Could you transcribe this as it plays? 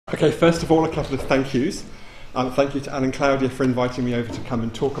Okay, first of all, a couple of thank yous. Thank you to Anne and Claudia for inviting me over to come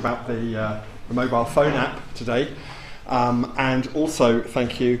and talk about the mobile phone app today. And also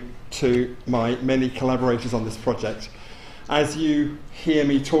thank you to my many collaborators on this project. As you hear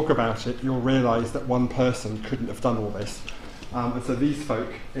me talk about it, you'll realise that one person couldn't have done all this. And so these folk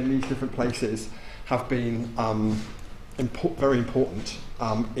in these different places have been very important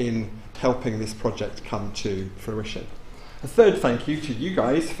in helping this project come to fruition. A third thank you to you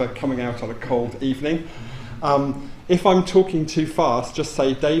guys for coming out on a cold evening. If I'm talking too fast, just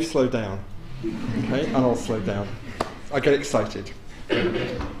say, Dave, slow down. Okay, and I'll slow down. I get excited.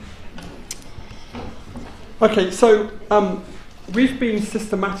 Okay, so we've been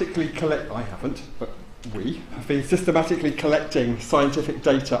systematically I haven't, but we have been systematically collecting scientific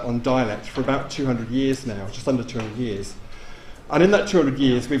data on dialect for about 200 years now, just under 200 years. And in that 200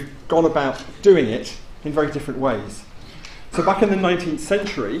 years, we've gone about doing it in very different ways. So back in the 19th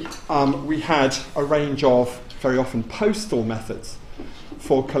century, we had a range of very often postal methods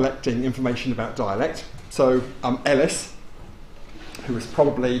for collecting information about dialect. So Ellis, who was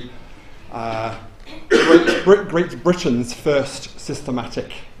probably Great Britain's first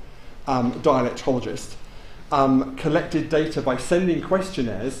systematic dialectologist, collected data by sending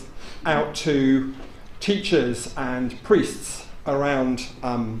questionnaires out to teachers and priests around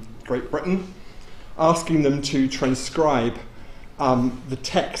Great Britain, asking them to transcribe the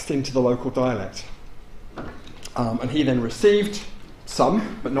text into the local dialect. And he then received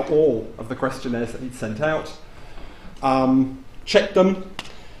some, but not all, of the questionnaires that he'd sent out, checked them.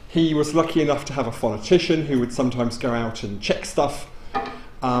 He was lucky enough to have a phonetician who would sometimes go out and check stuff,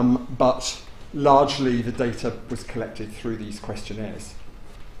 but largely the data was collected through these questionnaires.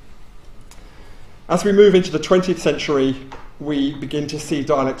 As we move into the 20th century, we begin to see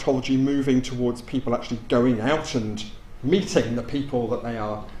dialectology moving towards people actually going out and meeting the people that they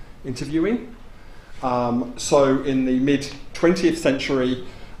are interviewing. So in the mid-20th century,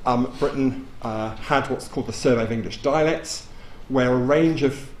 Britain had what's called the Survey of English Dialects, where a range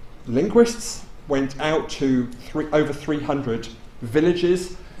of linguists went out to over 300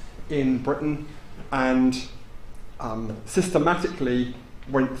 villages in Britain and systematically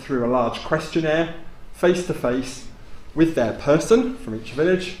went through a large questionnaire, face-to-face, with their person from each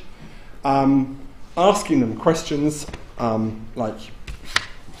village, asking them questions like,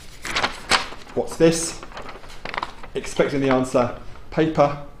 what's this? Expecting the answer,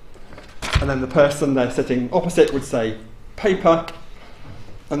 paper. And then the person they're sitting opposite would say, paper.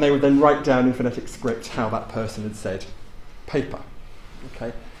 And they would then write down in phonetic script how that person had said, paper.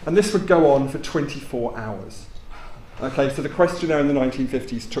 Okay? And this would go on for 24 hours. Okay, so the questionnaire in the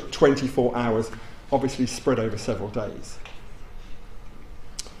 1950s took 24 hours, obviously spread over several days.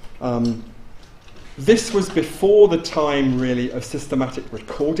 This was before the time, really, of systematic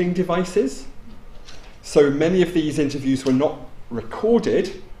recording devices. So many of these interviews were not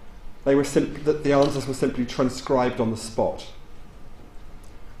recorded. They were the answers were simply transcribed on the spot.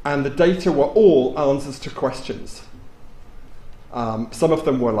 And the data were all answers to questions. Some of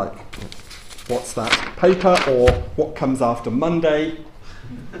them were like, what's that paper? Or what comes after Monday,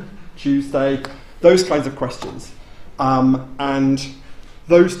 Tuesday? Those kinds of questions. And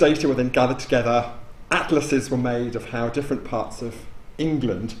those data were then gathered together. Atlases were made of how different parts of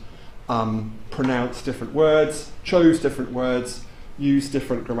England pronounced different words, chose different words, used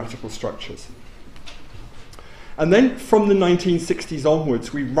different grammatical structures. And then from the 1960s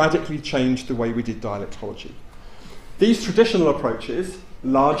onwards, we radically changed the way we did dialectology. These traditional approaches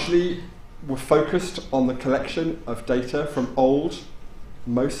largely were focused on the collection of data from old,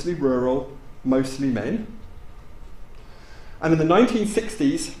 mostly rural, mostly men. And in the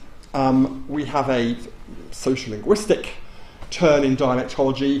 1960s, we have a sociolinguistic turn in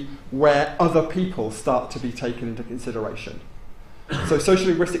dialectology where other people start to be taken into consideration. So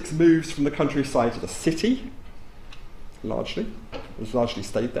sociolinguistics moves from the countryside to the city, largely. It's largely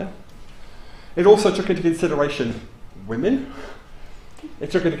stayed there. It also took into consideration women. It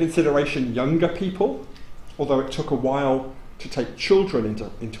took into consideration younger people, although it took a while to take children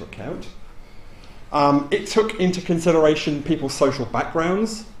into account. It took into consideration people's social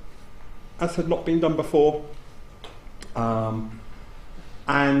backgrounds, as had not been done before. And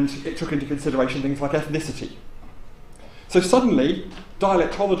it took into consideration things like ethnicity. So suddenly,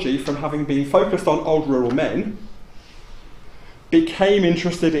 dialectology, from having been focused on old rural men, became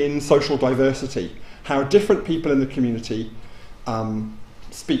interested in social diversity, how different people in the community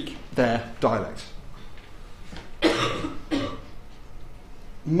speak their dialect.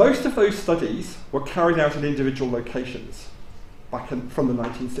 Most of those studies were carried out in individual locations from the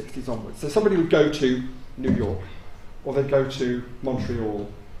 1960s onwards. So somebody would go to New York, or they'd go to Montreal,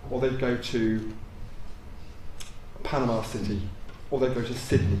 or they'd go to Panama City, or they'd go to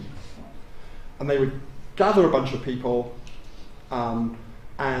Sydney. And they would gather a bunch of people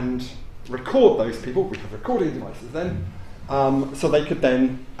and record those people. We have recording devices then, so they could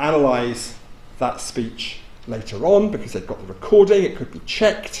then analyse that speech later on because they'd got the recording, it could be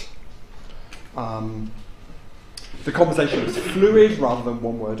checked. The conversation was fluid rather than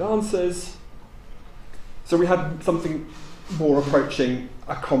one-word answers. So we had something more approaching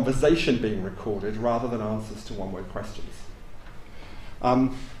a conversation being recorded rather than answers to one-word questions.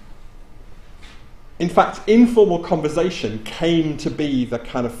 In fact, informal conversation came to be the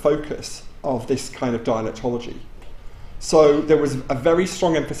kind of focus of this kind of dialectology. So there was a very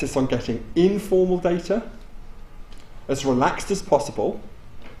strong emphasis on getting informal data, as relaxed as possible,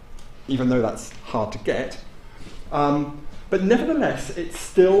 even though that's hard to get. But nevertheless, it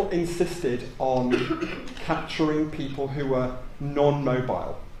still insisted on capturing people who were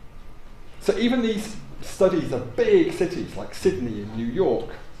non-mobile. So even these studies of big cities like Sydney and New York,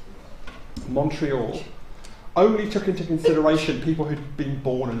 Montreal, only took into consideration people who'd been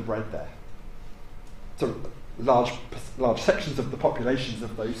born and bred there. So large sections of the populations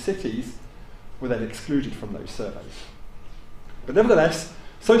of those cities were then excluded from those surveys. But nevertheless,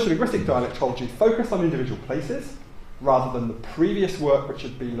 sociolinguistic dialectology focused on individual places rather than the previous work which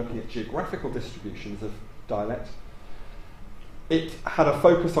had been looking at geographical distributions of dialect. It had a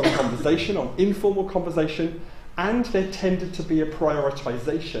focus on conversation, on informal conversation, and there tended to be a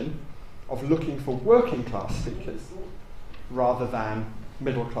prioritization of looking for working class speakers rather than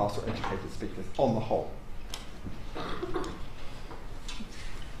middle class or educated speakers on the whole.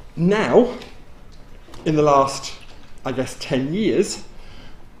 Now, in the last, I guess, 10 years,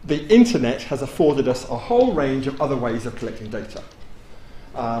 the internet has afforded us a whole range of other ways of collecting data.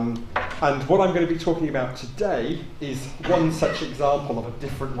 And what I'm going to be talking about today is one such example of a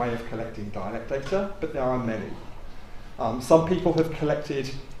different way of collecting dialect data, but there are many. Some people have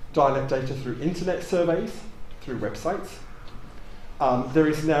collected dialect data through internet surveys, through websites. There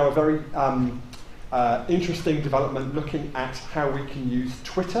is now a very interesting development looking at how we can use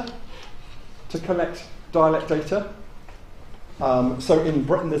Twitter to collect dialect data. So in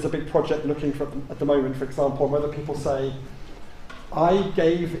Britain, there's a big project looking for, at the moment, for example, whether people say, I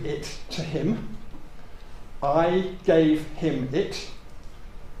gave it to him, I gave him it,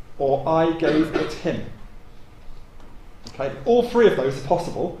 or I gave it him. Okay, all three of those are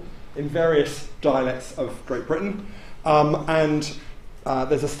possible in various dialects of Great Britain, and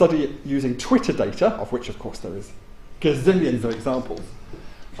there's a study using Twitter data, of which of course there is gazillions of examples,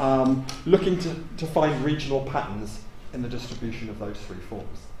 looking to find regional patterns in the distribution of those three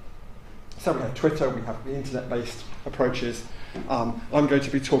forms. So we have Twitter, we have the internet-based approaches. I'm going to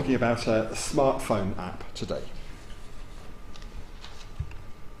be talking about a smartphone app today.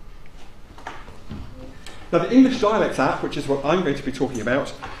 Now the English Dialects app, which is what I'm going to be talking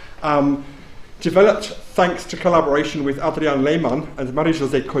about, developed thanks to collaboration with Adrien Lehmann and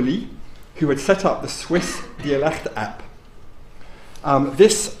Marie-Josée Colli, who had set up the Swiss dialect app.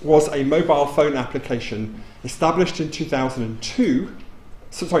 This was a mobile phone application established in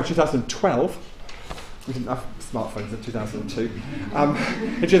 2012. We didn't have smartphones in 2002.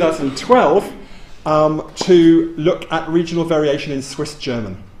 In 2012, to look at regional variation in Swiss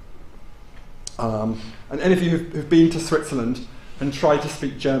German. And any of you who've been to Switzerland and tried to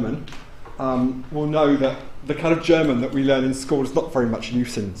speak German will know that the kind of German that we learn in school is not very much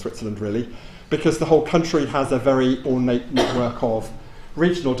use in Switzerland, really, because the whole country has a very ornate network of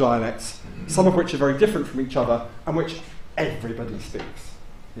regional dialects, some of which are very different from each other and which everybody speaks.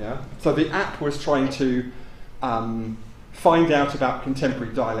 Yeah? So the app was trying to find out about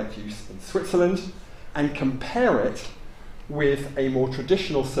contemporary dialect use in Switzerland and compare it with a more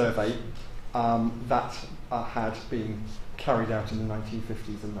traditional survey that had been carried out in the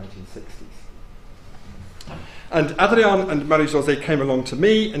 1950s and 1960s. And Adrien and Marie-Josée came along to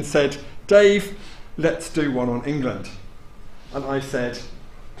me and said, Dave, let's do one on England. And I said,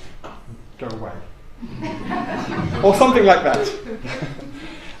 go away. Or something like that.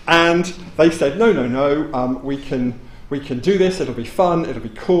 And they said, no, we can do this, it'll be fun, it'll be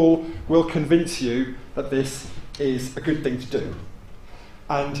cool, we'll convince you that this is a good thing to do.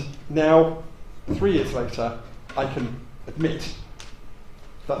 And now, 3 years later, I can admit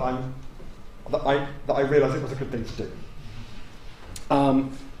that I realised it was a good thing to do.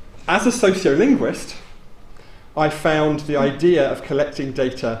 As a sociolinguist, I found the idea of collecting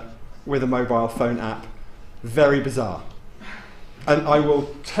data with a mobile phone app very bizarre. And I will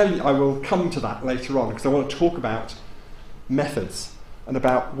come to that later on, because I want to talk about methods and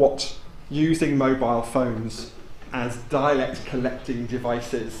about what using mobile phones as dialect collecting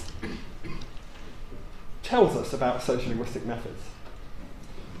devices tells us about sociolinguistic methods.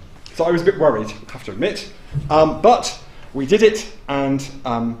 So I was a bit worried, I have to admit, but we did it, and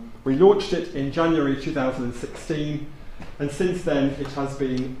we launched it in January 2016, and since then it has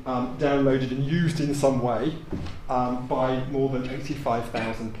been downloaded and used in some way by more than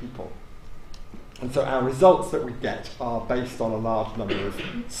 85,000 people. And so our results that we get are based on a large number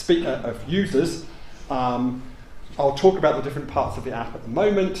of users. I'll talk about the different parts of the app at the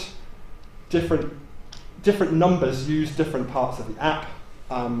moment. Different numbers use different parts of the app.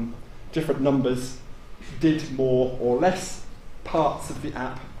 Different numbers did more or less parts of the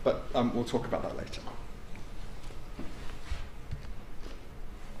app, but we'll talk about that later.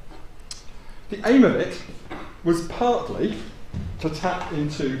 The aim of it was partly to tap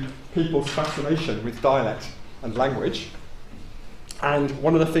into people's fascination with dialect and language. And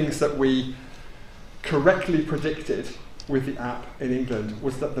one of the things that we correctly predicted with the app in England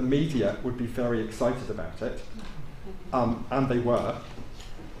was that the media would be very excited about it. And they were.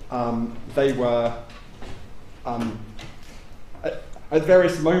 At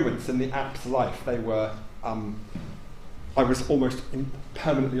various moments in the app's life, they were, I was almost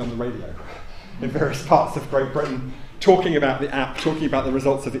permanently on the radio in various parts of Great Britain, talking about the app, talking about the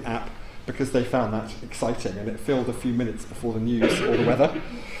results of the app, because they found that exciting, and it filled a few minutes before the news or the weather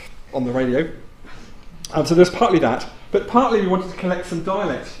on the radio. So there's partly that, but partly we wanted to collect some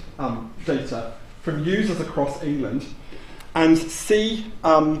dialect data from users across England and see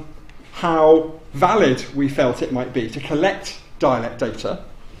how valid we felt it might be to collect dialect data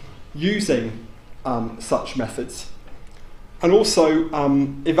using such methods, and also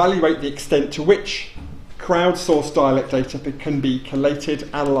evaluate the extent to which crowdsourced dialect data can be collated,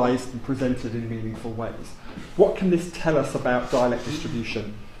 analysed and presented in meaningful ways. What can this tell us about dialect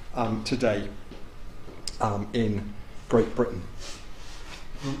distribution today in Great Britain?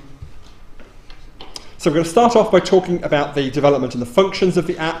 So we're going to start off by talking about the development and the functions of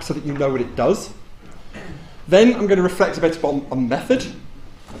the app so that you know what it does. Then I'm going to reflect a bit on method,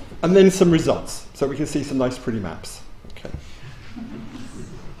 and then some results, so we can see some nice pretty maps.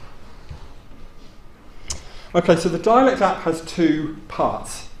 Okay, so the dialect app has two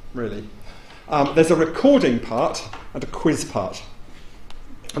parts, really. There's a recording part and a quiz part.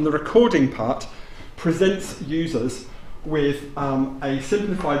 And the recording part presents users with a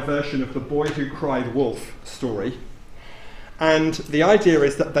simplified version of the Boy Who Cried Wolf story. And the idea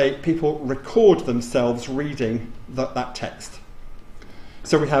is that people record themselves reading that text.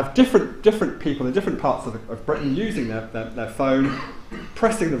 So we have different people in different parts of Britain using their phone,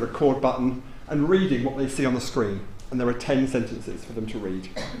 pressing the record button, and reading what they see on the screen. And there are 10 sentences for them to read.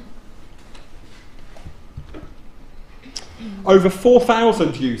 Over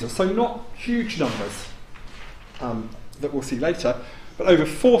 4,000 users, so not huge numbers that we'll see later, but over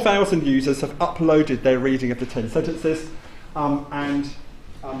 4,000 users have uploaded their reading of the 10 sentences, and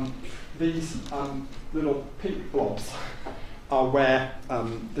these little pink blobs are where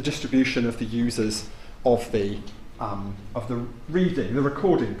the distribution of the users of the reading, the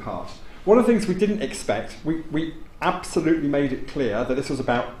recording part. One of the things we didn't expect, we absolutely made it clear that this was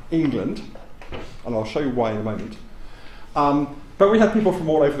about England, and I'll show you why in a moment. But we had people from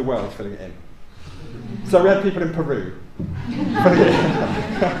all over the world filling it in. So we had people in Peru filling it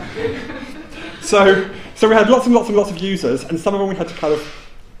in. So we had lots and lots of users, and some of them we had to kind of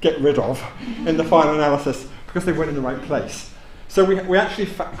get rid of in the final analysis because they weren't in the right place. So we actually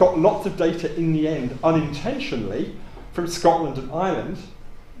got lots of data in the end, unintentionally, from Scotland and Ireland,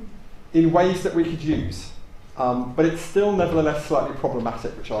 in ways that we could use. But it's still nevertheless slightly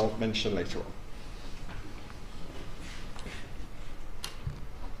problematic, which I'll mention later on.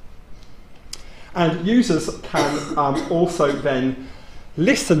 And users can also then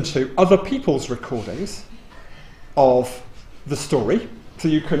listen to other people's recordings of the story. So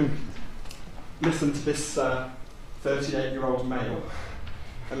you can listen to this 38-year-old male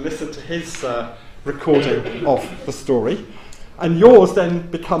and listen to his recording of the story. And yours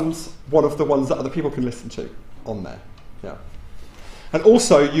then becomes one of the ones that other people can listen to on there. Yeah. And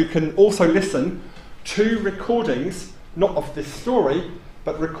also, you can also listen to recordings, not of this story,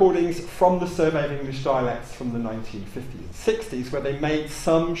 but recordings from the Survey of English Dialects from the 1950s and 60s, where they made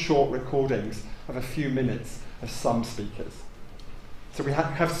some short recordings of a few minutes of some speakers. So we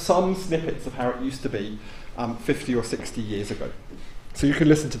have some snippets of how it used to be 50 or 60 years ago. So you can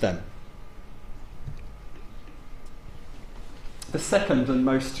listen to them. The second and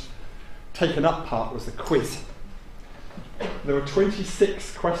most taken up part was the quiz. There were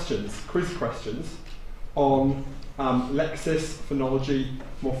 26 questions, quiz questions, on lexis, phonology,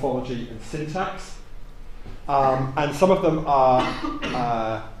 morphology and syntax. And some of them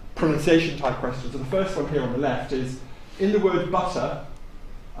are pronunciation type questions. And the first one here on the left is, in the word butter,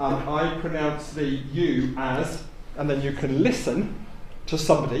 I pronounce the U as, and then you can listen to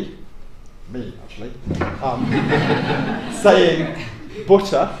somebody, me actually, saying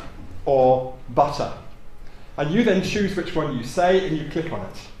butter or butter. And you then choose which one you say and you click on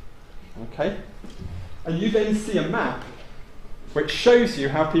it. Okay? And you then see a map which shows you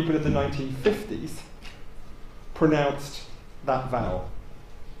how people in the 1950s pronounced that vowel.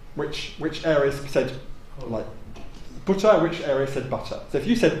 Which areas said like butter, which area said butter. So if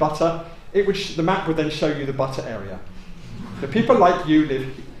you said butter, the map would then show you the butter area. So people like you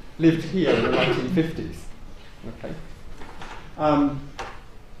lived here in the 1950s. Okay.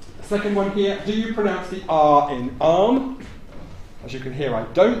 Second one here, do you pronounce the R in arm? As you can hear, I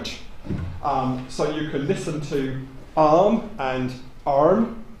don't. So you can listen to arm and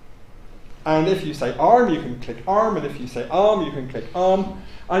arm. And if you say arm, you can click arm. And if you say arm, you can click arm.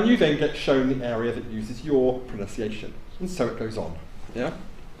 And you then get shown the area that uses your pronunciation. And so it goes on. Yeah?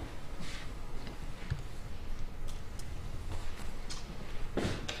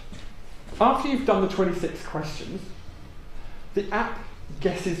 After you've done the 26 questions, the app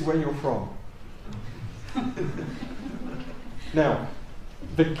guesses where you're from. Now,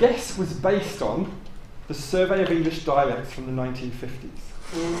 the guess was based on the Survey of English Dialects from the 1950s.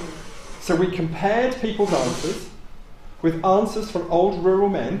 So we compared people's answers with answers from old rural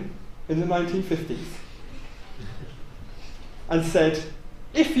men in the 1950s and said,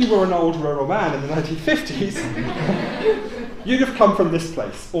 if you were an old rural man in the 1950s, you'd have come from this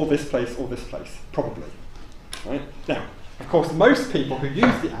place, or this place, or this place, probably. Right? Now, of course, most people who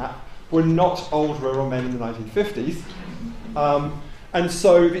used the app were not old rural men in the 1950s, and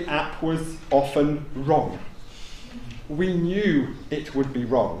so the app was often wrong. We knew it would be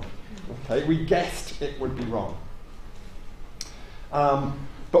wrong. Okay? We guessed it would be wrong.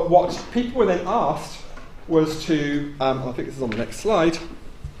 But what people were then asked was to, I think this is on the next slide,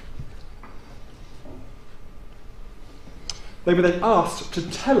 they were then asked to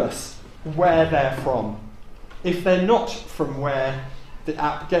tell us where they're from, if they're not from where the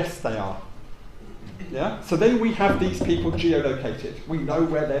app guessed they are. Yeah? So then we have these people geolocated. We know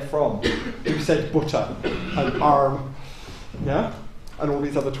where they're from, who said butter and arm, yeah? And all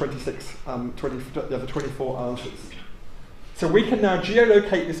these other the other 24 answers. So we can now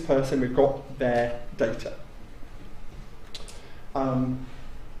geolocate this person, we've got their data.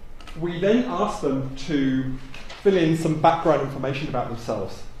 We then asked them to fill in some background information about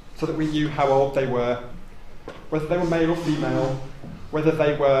themselves so that we knew how old they were, whether they were male or female, whether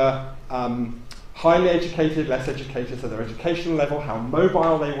they were highly educated, less educated, so their educational level, how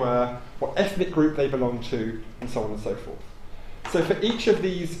mobile they were, what ethnic group they belonged to, and so on and so forth. So for each of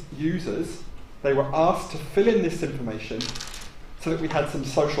these users, they were asked to fill in this information so that we had some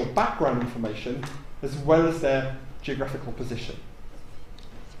social background information as well as their geographical position.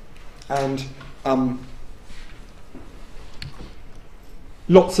 And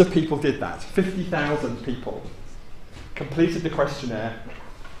lots of people did that. 50,000 people completed the questionnaire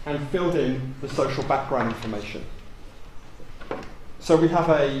and filled in the social background information. So we have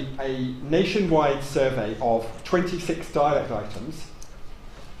a nationwide survey of 26 dialect items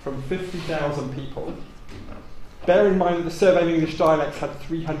from 50,000 people. Bear in mind that the Survey of English Dialects had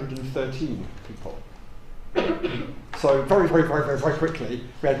 313 people. So very, very, very, very, very quickly,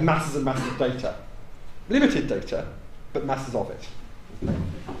 we had masses and masses of data. Limited data, but masses of it.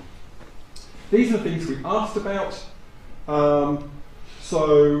 These are the things we asked about.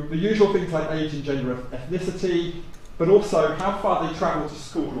 So the usual things like age and gender, ethnicity, but also how far they travel to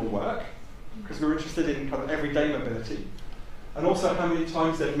school or work, because we were interested in kind of everyday mobility, and also how many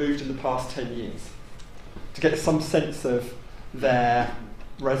times they've moved in the past 10 years, to get some sense of their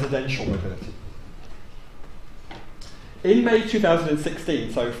residential mobility. In May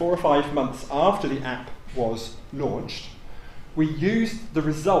 2016, so 4 or 5 months after the app was launched, we used the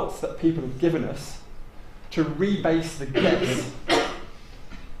results that people had given us to rebase the guess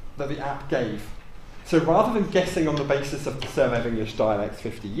that the app gave. So rather than guessing on the basis of the Survey of English Dialects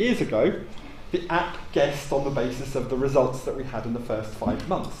 50 years ago, the app guessed on the basis of the results that we had in the first 5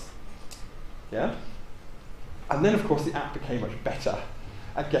 months. Yeah? And then, of course, the app became much better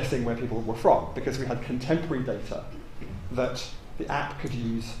at guessing where people were from, because we had contemporary data that the app could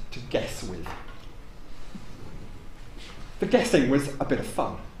use to guess with. The guessing was a bit of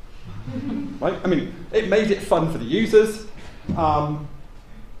fun. Right? I mean, it made it fun for the users.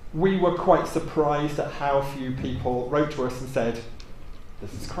 We were quite surprised at how few people wrote to us and said,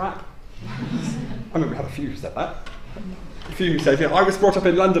 this is crap. I mean, we had a few who said that. A few who said, you know, I was brought up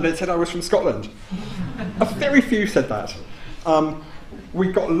in London, it said I was from Scotland. A very few said that.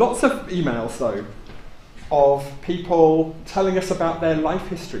 We got lots of emails, though, of people telling us about their life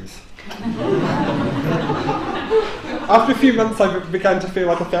histories. After a few months, I began to feel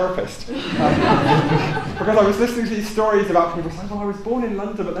like a therapist. Because I was listening to these stories about people saying, well, I was born in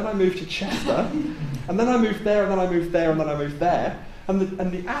London, but then I moved to Chester, and then I moved there, and then I moved there, and then I moved there. And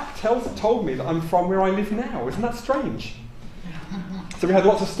the app told me that I'm from where I live now. Isn't that strange? So we had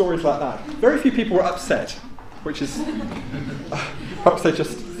lots of stories like that. Very few people were upset, which is... perhaps they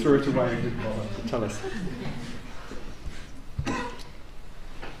just threw it away and didn't bother to tell us.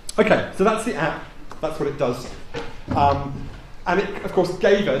 Okay, so that's the app. That's what it does. And it, of course,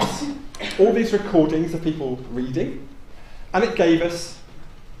 gave us all these recordings of people reading, and it gave us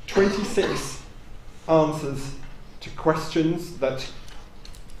 26 answers to questions that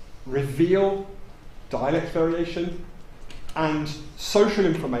reveal dialect variation and social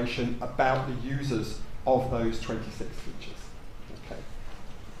information about the users of those 26 features. Okay.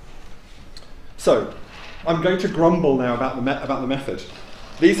 So, I'm going to grumble now about the method.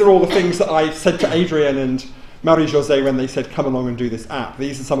 These are all the things that I said to Adrian and Marie-José when they said, come along and do this app.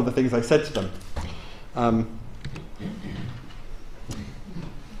 These are some of the things I said to them.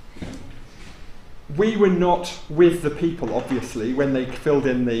 We were not with the people, obviously, when they filled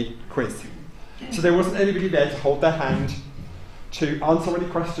in the quiz. So there wasn't anybody there to hold their hand, to answer any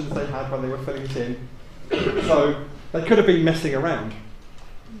questions they had when they were filling it in. So they could have been messing around,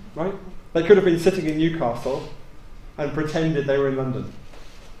 right? They could have been sitting in Newcastle and pretended they were in London.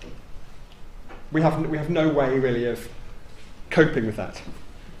 We have no way, really, of coping with that.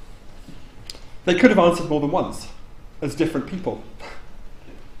 They could have answered more than once, as different people.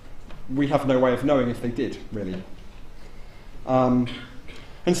 We have no way of knowing if they did, really. And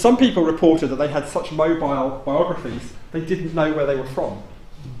some people reported that they had such mobile biographies, they didn't know where they were from.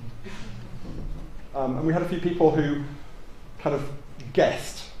 And we had a few people who kind of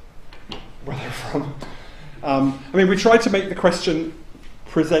guessed where they were from. I mean, we tried to make the question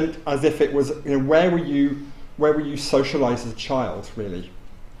present as if it was, you know, where were you socialised as a child, really?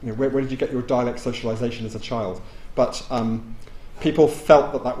 You know, where did you get your dialect socialisation as a child? But people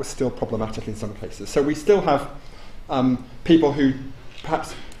felt that that was still problematic in some cases. So we still have people who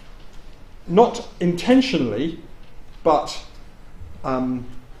perhaps not intentionally, but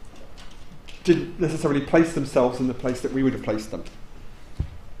didn't necessarily place themselves in the place that we would have placed them.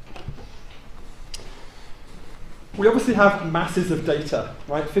 We obviously have masses of data,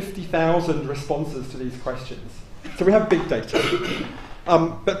 right? 50,000 responses to these questions. So we have big data.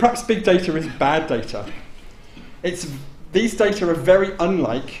 But perhaps big data is bad data. These data are very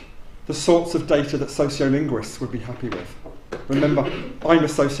unlike the sorts of data that sociolinguists would be happy with. Remember, I'm a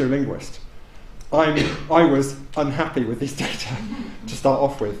sociolinguist. I was unhappy with these data to start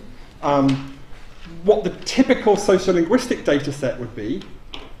off with. What the typical sociolinguistic data set would be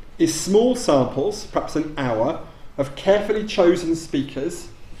is small samples, perhaps an hour, of carefully chosen speakers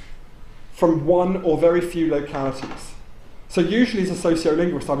from one or very few localities. So usually as a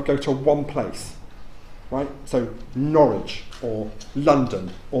sociolinguist I would go to one place, right? So Norwich or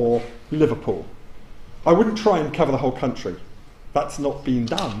London or Liverpool. I wouldn't try and cover the whole country. That's not been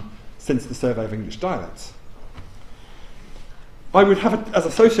done since the Survey of English Dialects. I would have, as a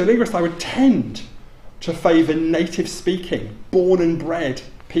sociolinguist, I would tend to favour native speaking, born and bred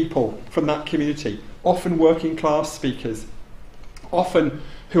people from that community, often working class speakers, often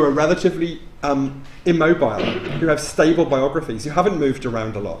who are relatively immobile, who have stable biographies, who haven't moved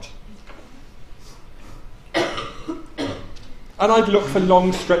around a lot. And I'd look for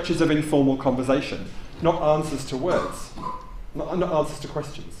long stretches of informal conversation, not answers to words, not answers to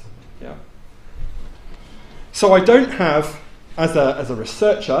questions. Yeah. So I don't have, as a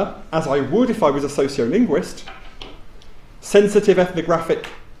researcher, as I would if I was a sociolinguist, sensitive ethnographic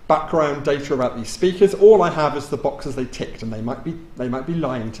background data about these speakers. All I have is the boxes they ticked, and they might be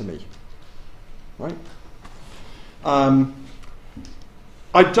lying to me, right?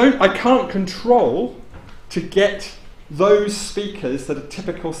 I can't control to get those speakers that a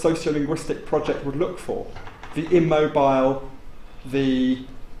typical sociolinguistic project would look for: the immobile, the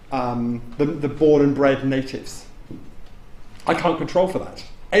born and bred natives. I can't control for that.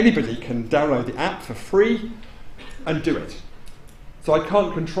 Anybody can download the app for free and do it. So I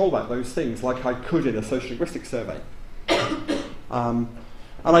can't control those things like I could in a sociolinguistic survey. And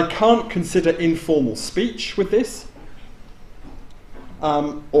I can't consider informal speech with this,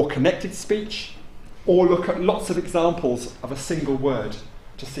 or connected speech, or look at lots of examples of a single word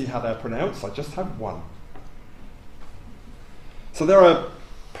to see how they're pronounced. I just have one. So there are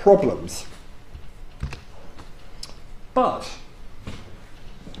problems. But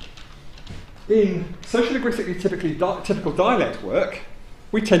in sociolinguistically typical dialect work,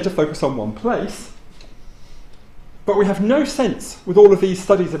 we tend to focus on one place, but we have no sense, with all of these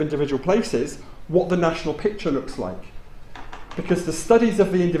studies of individual places, what the national picture looks like. Because the studies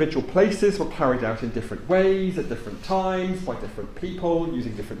of the individual places were carried out in different ways, at different times, by different people,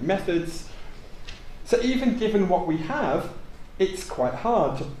 using different methods. So even given what we have, it's quite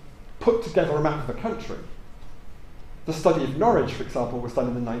hard to put together a map of the country. The study of Norwich, for example, was done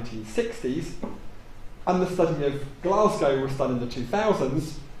in the 1960s, and the study of Glasgow was done in the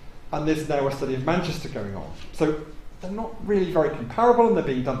 2000s, and there's now a study of Manchester going on. So they're not really very comparable, and they're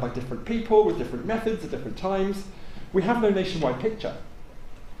being done by different people with different methods at different times. We have no nationwide picture.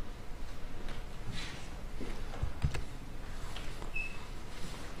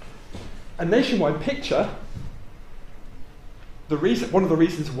 A nationwide picture, one of the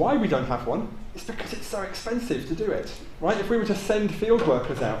reasons why we don't have one is because it's so expensive to do it. Right? If we were to send field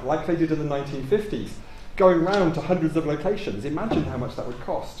workers out, like they did in the 1950s, going round to hundreds of locations, imagine how much that would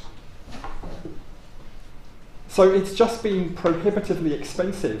cost. So it's just been prohibitively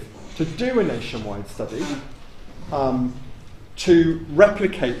expensive to do a nationwide study, to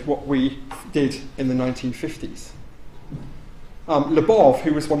replicate what we did in the 1950s. Lebov,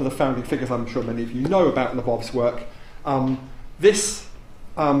 who was one of the founding figures, I'm sure many of you know about Lebov's work, this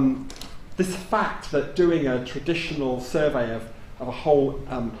fact that doing a traditional survey of a whole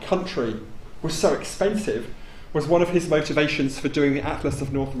country was so expensive was one of his motivations for doing the Atlas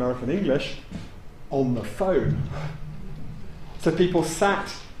of North American English on the phone. So people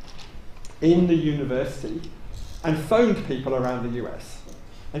sat in the university and phoned people around the US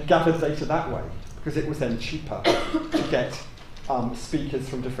and gathered data that way, because it was then cheaper to get speakers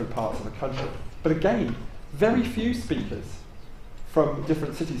from different parts of the country. But again, very few speakers from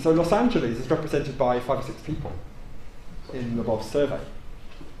different cities. So Los Angeles is represented by 5 or 6 people in Lebov's survey.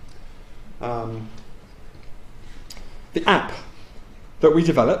 The app that we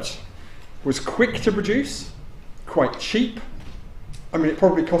developed was quick to produce, quite cheap. I mean, it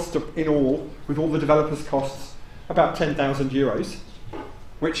probably cost, in all, with all the developers' costs, about 10,000 euros,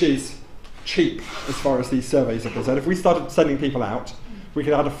 which is cheap as far as these surveys are concerned. If we started sending people out, we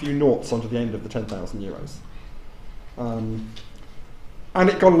could add a few noughts onto the end of the 10,000 euros. And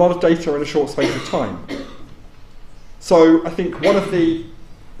it got a lot of data in a short space of time. So I think one of the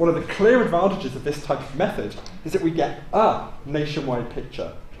clear advantages of this type of method is that we get a nationwide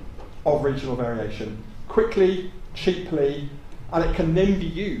picture of regional variation quickly, cheaply, and it can then be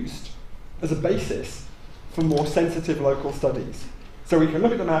used as a basis for more sensitive local studies. So we can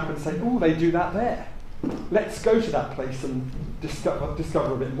look at the map and say, oh, they do that there. Let's go to that place and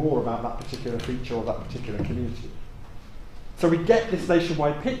discover a bit more about that particular feature or that particular community. So we get this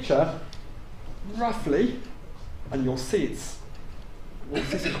nationwide picture, roughly, and you'll see we'll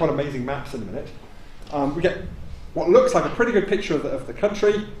see some quite amazing maps in a minute. We get what looks like a pretty good picture of the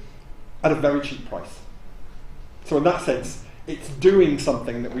country at a very cheap price. So in that sense, it's doing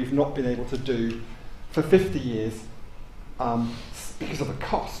something that we've not been able to do for 50 years because of the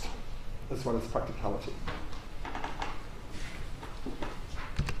cost as well as practicality.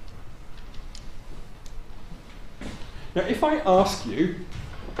 Now, if I ask you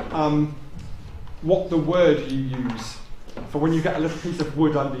what the word you use for when you get a little piece of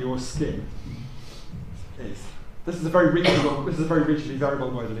wood under your skin is, this is a very regionally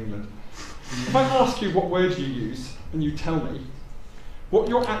variable word in England. If I ask you what word you use and you tell me, what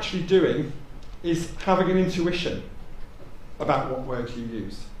you're actually doing is having an intuition about what word you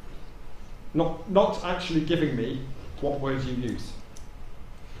use. Not actually giving me what word you use.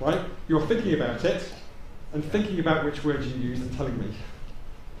 Right? You're thinking about it and thinking about which word you use and telling me.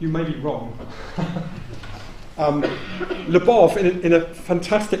 You may be wrong. Lebov, in a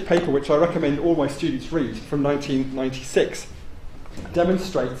fantastic paper which I recommend all my students read from 1996,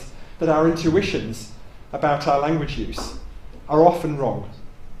 demonstrates that our intuitions about our language use are often wrong,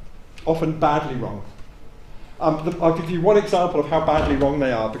 often badly wrong. I'll give you one example of how badly wrong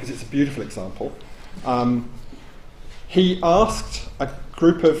they are because it's a beautiful example. He asked a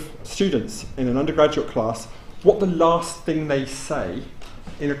group of students in an undergraduate class what the last thing they say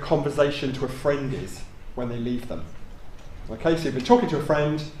in a conversation to a friend is when they leave them. Okay, so you've been talking to a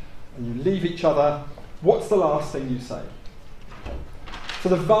friend and you leave each other. What's the last thing you say? So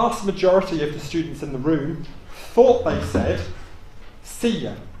the vast majority of the students in the room thought they said, see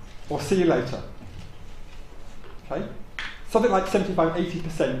ya, or see you later. Okay? Something like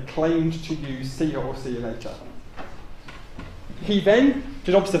 75-80% claimed to use see ya or see you later. He then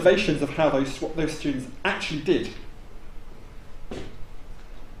did observations of what those students actually did.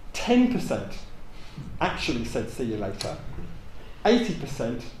 10% actually said see you later.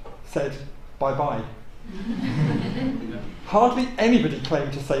 80% said bye-bye. Hardly anybody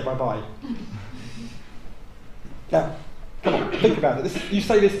claimed to say bye-bye. Now, come on, think about it. You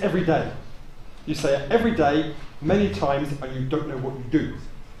say this every day. You say it every day, many times, and you don't know what you do.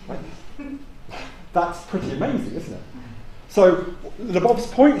 Right? That's pretty amazing, isn't it? So, Bob's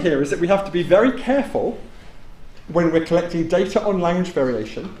point here is that we have to be very careful when we're collecting data on language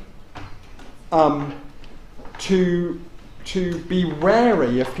variation to be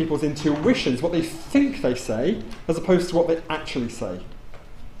wary of people's intuitions, what they think they say, as opposed to what they actually say.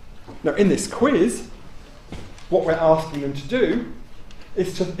 Now, in this quiz, what we're asking them to do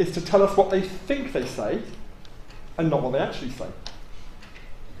is to tell us what they think they say and not what they actually say.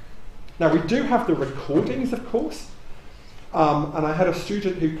 Now, we do have the recordings, of course, and I had a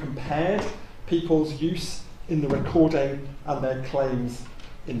student who compared people's use in the recording and their claims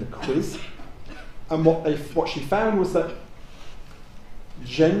in the quiz. And what she found was that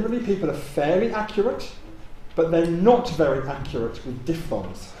generally people are fairly accurate, but they're not very accurate with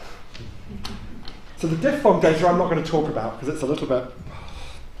diphthongs. So the diphthong data I'm not going to talk about because it's a little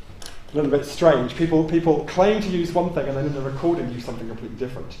bit strange. People claim to use one thing and then in the recording use something completely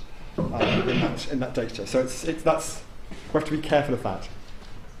different in that data. So we have to be careful of that.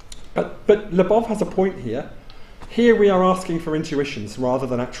 But Lebov has a point here. Here we are asking for intuitions rather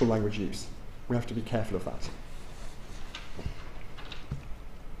than actual language use. We have to be careful of that.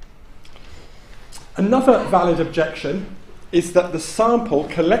 Another valid objection is that the sample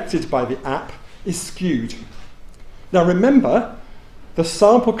collected by the app is skewed. Now remember, the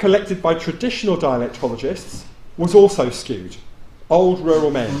sample collected by traditional dialectologists was also skewed. Old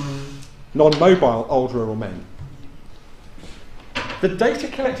rural men, non-mobile old rural men. The data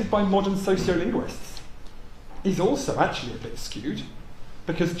collected by modern sociolinguists is also actually a bit skewed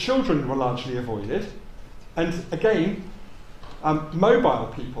because children were largely avoided, and again,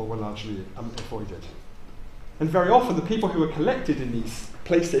 mobile people were largely avoided. And very often the people who were collected in these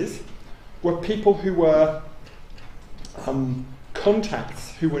places were people who were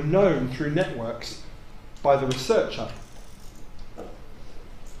contacts who were known through networks by the researcher.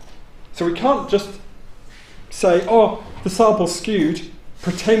 So we can't just say, oh, the sample's skewed,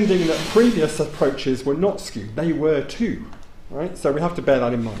 pretending that previous approaches were not skewed. They were too, right? So we have to bear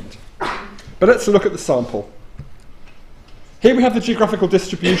that in mind. But let's look at the sample. Here we have the geographical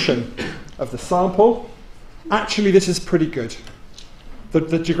distribution of the sample. Actually, this is pretty good.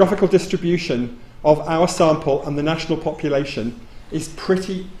 The geographical distribution of our sample and the national population is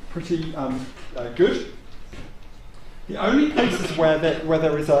pretty good. The only places where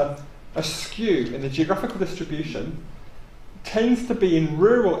there is a skew in the geographical distribution tends to be in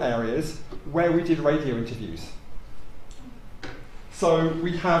rural areas where we did radio interviews. So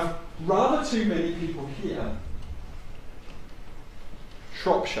we have rather too many people here.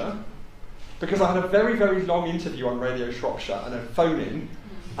 Shropshire, because I had a very, very long interview on Radio Shropshire and a phone-in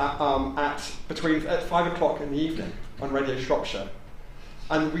at 5 o'clock in the evening on Radio Shropshire.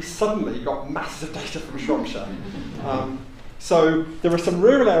 And we suddenly got massive data from Shropshire. So there are some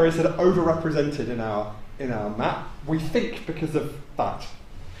rural areas that are overrepresented in our map, we think because of that.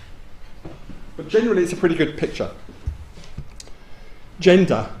 But generally it's a pretty good picture.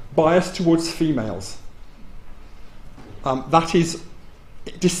 Gender, bias towards females. That is,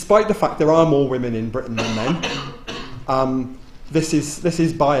 despite the fact there are more women in Britain than men, this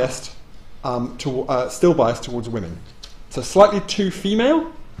is biased, still biased towards women. So slightly too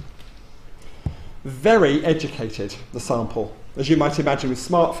female, very educated, the sample, as you might imagine with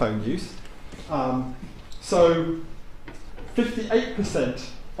smartphone use. So 58%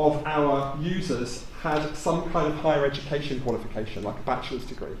 of our users had some kind of higher education qualification, like a bachelor's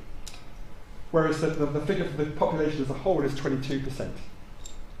degree, whereas the figure for the population as a whole is 22%.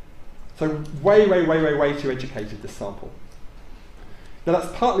 So way too educated, this sample. Now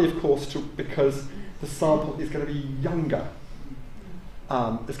that's partly, of course, because the sample is going to be younger.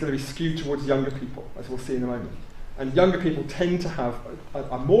 It's going to be skewed towards younger people, as we'll see in a moment. And younger people tend to have,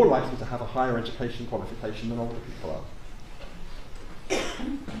 are more likely to have a higher education qualification than older people are.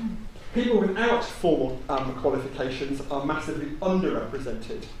 People without formal qualifications are massively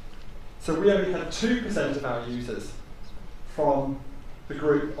underrepresented. So we only had 2% of our users from the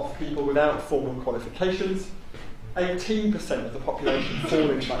group of people without formal qualifications. 18% of the population fall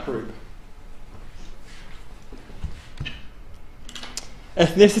into that group.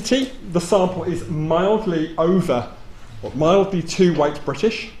 Ethnicity, the sample is mildly too white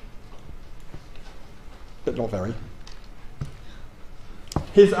British, but not very.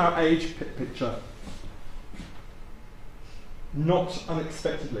 Here's our age picture. Not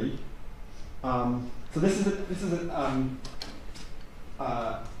unexpectedly, So this is our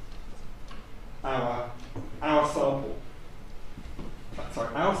sample.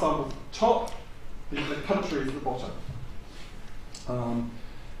 Sorry, our sample at the top, the country is at the bottom.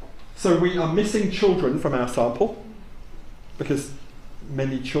 So we are missing children from our sample because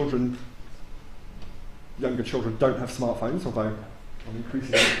many children, younger children, don't have smartphones, although I'm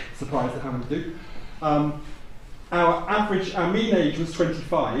increasingly surprised at how many do. Our mean age was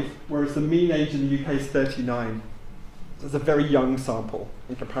 25, whereas the mean age in the UK is 39. So it's a very young sample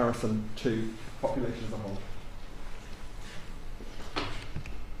in comparison to the population as a whole.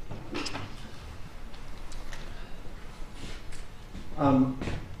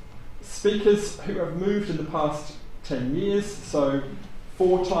 Speakers who have moved in the past 10 years, so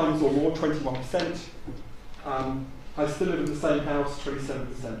 4 times or more, 21%. I still live in the same house,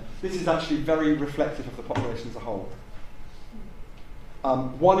 27%. This is actually very reflective of the population as a whole.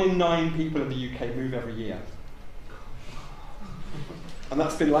 1 in 9 people in the UK move every year. And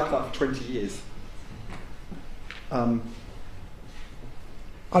that's been like that for 20 years. I'd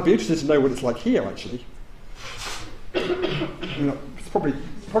be interested to know what it's like here, actually. It's probably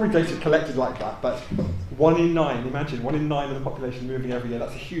data collected like that, but 1 in 9, imagine, 1 in 9 of the population moving every year.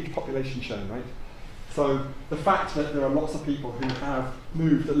 That's a huge population churn, right? So the fact that there are lots of people who have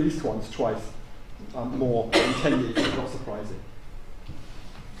moved at least once, twice, more in 10 years is not surprising.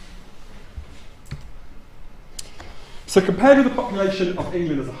 So compared with the population of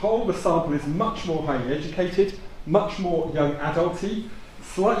England as a whole, the sample is much more highly educated, much more young adulty,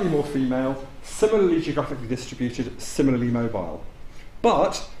 slightly more female, similarly geographically distributed, similarly mobile.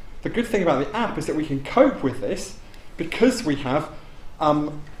 But the good thing about the app is that we can cope with this because we have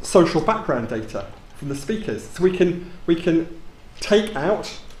social background data from the speakers. So we can take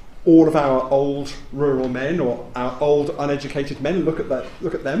out all of our old rural men or our old uneducated men and look at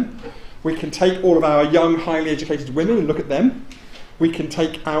them. We can take all of our young, highly educated women and look at them. We can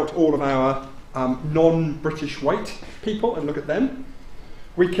take out all of our non-British white people and look at them.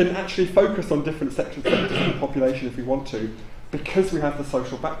 We can actually focus on different sections of the population if we want to, because we have the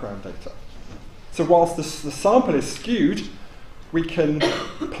social background data. So whilst the sample is skewed, we can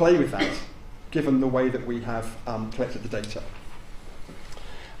play with that, given the way that we have collected the data.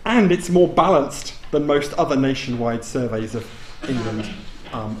 And it's more balanced than most other nationwide surveys of England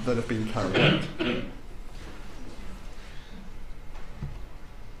that have been carried out.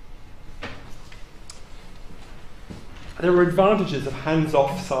 There are advantages of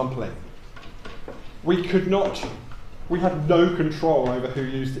hands-off sampling. We had no control over who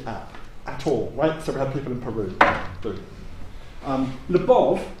used the app at all, right? So we had people in Peru.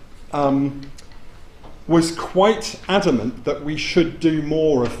 Lebov was quite adamant that we should do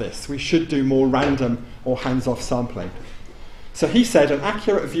more of this. We should do more random or hands-off sampling. So he said an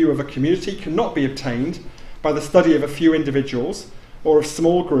accurate view of a community cannot be obtained by the study of a few individuals or of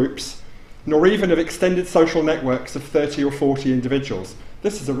small groups, nor even of extended social networks of 30 or 40 individuals.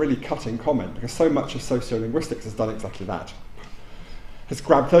 This is a really cutting comment because so much of sociolinguistics has done exactly that. Has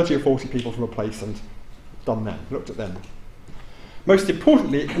grabbed 30 or 40 people from a place and done them, looked at them. Most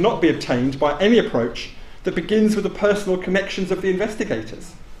importantly, it cannot be obtained by any approach that begins with the personal connections of the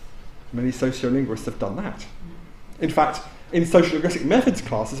investigators. Many sociolinguists have done that. In fact, in sociolinguistic methods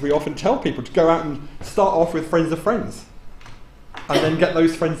classes, we often tell people to go out and start off with friends of friends, and then get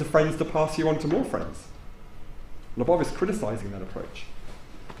those friends of friends to pass you on to more friends. Lebov is criticising that approach.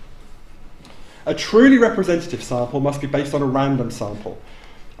 A truly representative sample must be based on a random sample.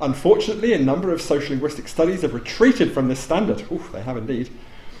 Unfortunately, a number of sociolinguistic studies have retreated from this standard. Oof, they have indeed.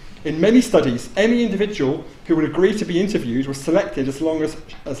 In many studies, any individual who would agree to be interviewed was selected as long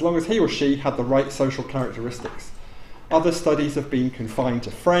as he or she had the right social characteristics. Other studies have been confined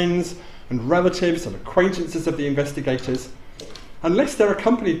to friends and relatives and acquaintances of the investigators. Unless they're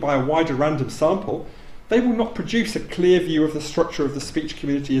accompanied by a wider random sample, they will not produce a clear view of the structure of the speech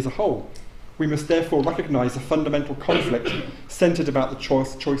community as a whole. We must therefore recognise a fundamental conflict centred about the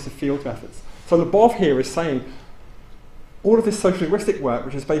choice of field methods. So Lebov here is saying all of this sociolinguistic work,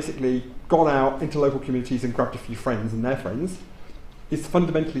 which has basically gone out into local communities and grabbed a few friends and their friends, is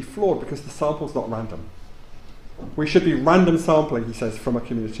fundamentally flawed because the sample's not random. We should be random sampling, he says, from a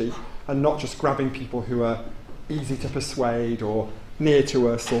community and not just grabbing people who are easy to persuade or near to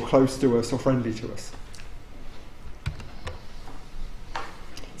us or close to us or friendly to us.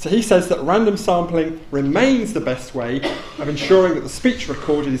 So he says that random sampling remains the best way of ensuring that the speech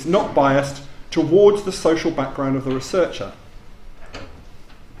recorded is not biased towards the social background of the researcher.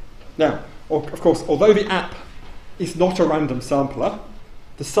 Now, of course, although the app is not a random sampler,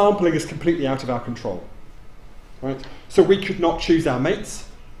 the sampling is completely out of our control. Right? So we could not choose our mates.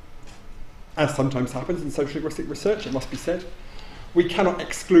 as sometimes happens in social linguistic research, it must be said. We cannot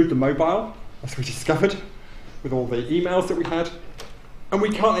exclude the mobile, as we discovered with all the emails that we had. And we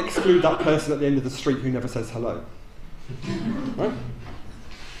can't exclude that person at the end of the street who never says hello. Right?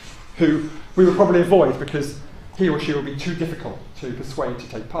 Who we would probably avoid because he or she will be too difficult to persuade to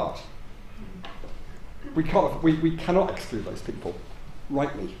take part. We cannot exclude those people,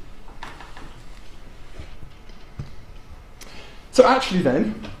 rightly. So actually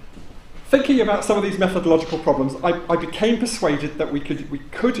then, thinking about some of these methodological problems, I became persuaded that we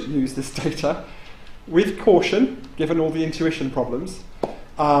could use this data with caution, given all the intuition problems,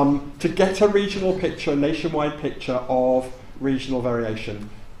 to get a regional picture, nationwide picture of regional variation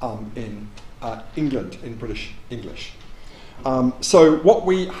in England, in British English. So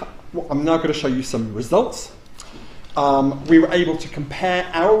I'm now going to show you some results. We were able to compare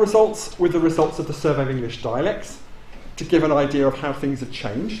our results with the results of the Survey of English Dialects to give an idea of how things have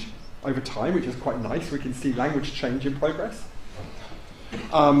changed over time, which is quite nice. We can see language change in progress.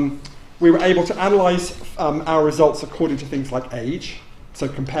 We were able to analyse our results according to things like age, so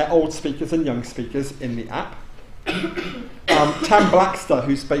compare old speakers and young speakers in the app. Tam Blackster,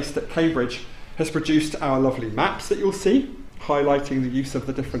 who's based at Cambridge, has produced our lovely maps that you'll see, highlighting the use of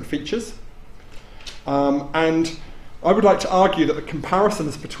the different features. And I would like to argue that the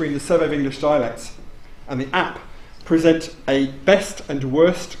comparisons between the Survey of English Dialects and the app present a best and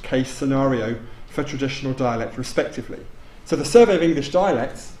worst case scenario for traditional dialect respectively. So the Survey of English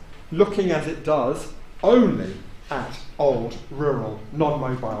Dialects, looking as it does only at old, rural,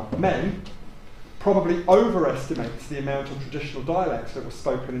 non-mobile men, probably overestimates the amount of traditional dialects that were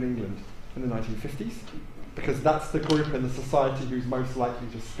spoken in England in the 1950s, because that's the group in the society who's most likely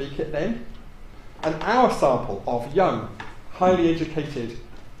to speak it then. And our sample of young, highly educated,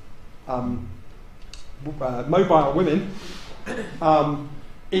 mobile women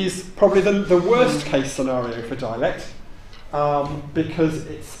is probably the worst case scenario for dialect, because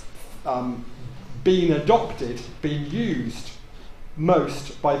it's being adopted, being used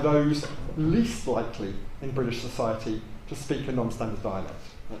most by those least likely in British society to speak a non-standard dialect,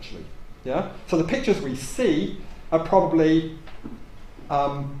 actually. Yeah? So the pictures we see are probably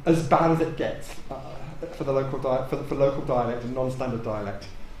as bad as it gets for the local for local dialect and non-standard dialect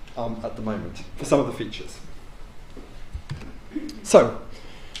at the moment, for some of the features. So,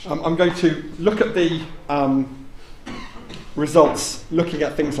 I'm going to look at the results looking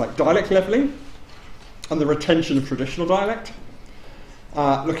at things like dialect levelling and the retention of traditional dialect.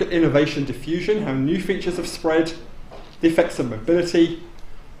 Look at innovation diffusion, how new features have spread, the effects of mobility.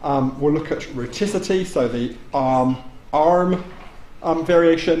 We'll look at rhoticity, so the arm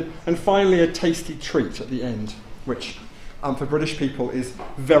variation, and finally a tasty treat at the end, which for British people is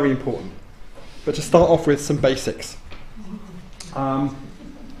very important. But to start off with some basics.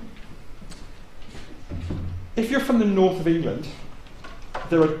 If you're from the north of England,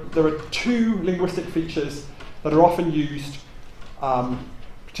 there are two linguistic features that are often used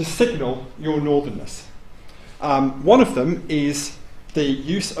to signal your northernness. One of them is the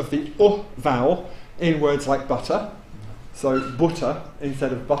use of the vowel in words like butter, so butter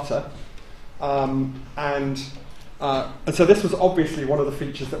instead of butter, and so this was obviously one of the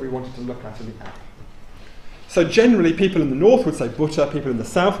features that we wanted to look at in the app. So generally people in the north would say butter, people in the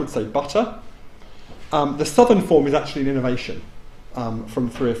south would say butter. The southern form is actually an innovation from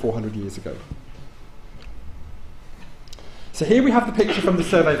 300 or 400 years ago. So here we have the picture from the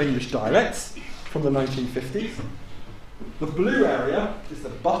Survey of English Dialects from the 1950s. The blue area is the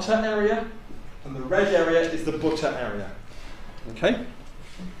butter area, and the red area is the butter area. Okay?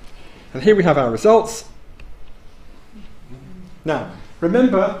 And here we have our results. Now,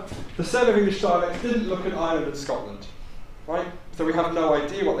 remember, the Survey of English Dialects didn't look at Ireland and Scotland, right? So we have no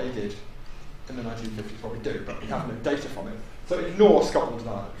idea what they did in the 1950s. Well, we do, but we have no data from it. So ignore Scotland and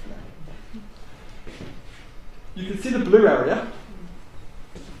Ireland for now. You can see the blue area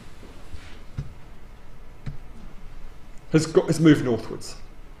has moved northwards,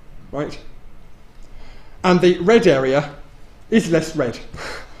 right? And the red area is less red.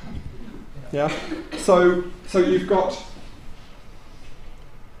 Yeah. So you've got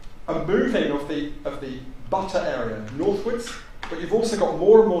a moving of the butter area northwards, but you've also got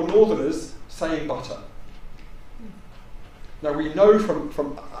more and more northerners saying butter. Now we know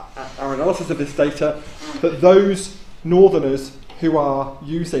from our analysis of this data that those northerners who are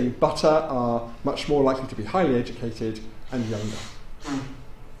using butter are much more likely to be highly educated and younger.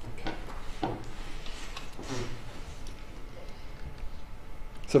 Okay.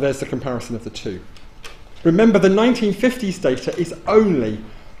 So there's the comparison of the two. Remember, the 1950s data is only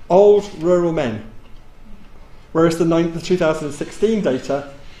old rural men, whereas the 2016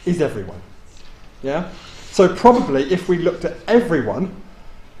 data is everyone. Yeah? So probably if we looked at everyone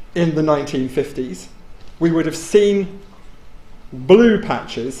in the 1950s, we would have seen blue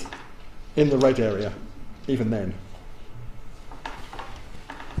patches in the red area, even then.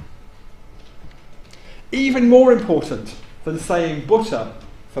 Even more important than saying butter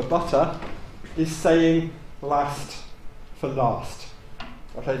for butter is saying last for last.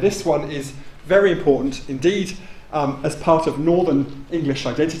 Okay, this one is very important indeed as part of Northern English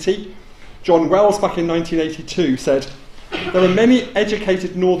identity. John Wells back in 1982 said, "There are many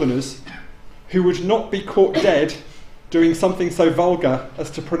educated Northerners who would not be caught dead doing something so vulgar as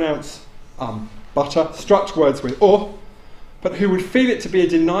to pronounce butter, struct words with or, but who would feel it to be a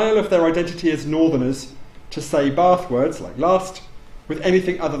denial of their identity as Northerners to say Bath words like last with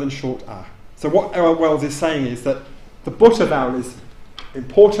anything other than short ah." So what Wells is saying is that the butter vowel is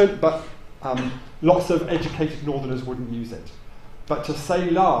important, but lots of educated Northerners wouldn't use it. But to say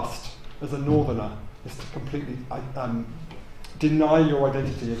last as a Northerner is to completely deny your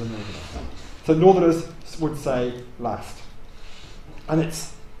identity as a Northerner. So Northerners would say last. And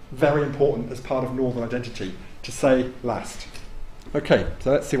it's very important as part of Northern identity to say last. Okay,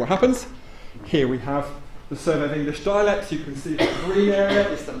 so let's see what happens. Here we have the survey of English dialects. You can see the green area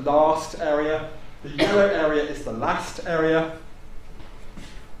is the last area. The yellow area is the last area.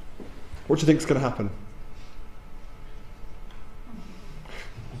 What do you think is going to happen?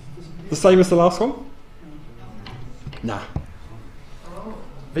 The same as the last one? Nah.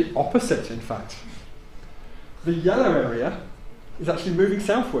 The opposite, in fact. The yellow area is actually moving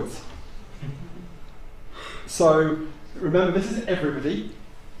southwards. So, remember, this is everybody.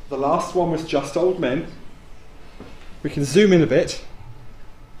 The last one was just old men. We can zoom in a bit.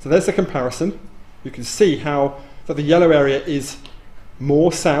 So there's the comparison. You can see how that the yellow area is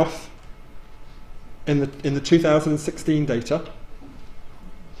more south in the 2016 data.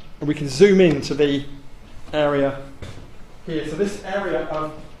 And we can zoom in to the area here. So this area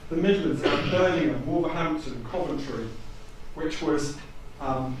of the Midlands, Birmingham, Wolverhampton, Coventry, which was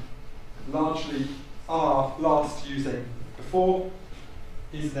largely our last using before,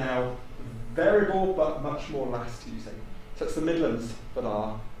 is now variable but much more last using. So it's the Midlands that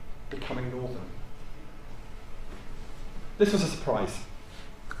are becoming northern. This was a surprise.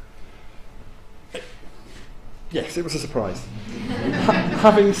 Yes, it was a surprise.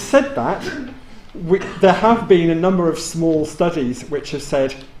 Having said that, there have been a number of small studies which have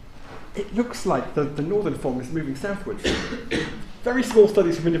said it looks like the northern form is moving southwards. Very small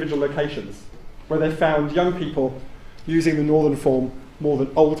studies from individual locations where they found young people using the northern form more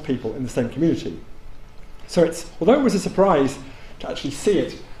than old people in the same community. So although it was a surprise to actually see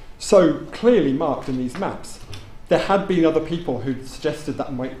it so clearly marked in these maps, there had been other people who suggested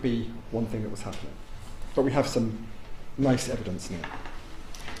that might be one thing that was happening. But we have some nice evidence now.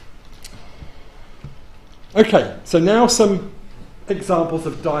 Okay, so now some examples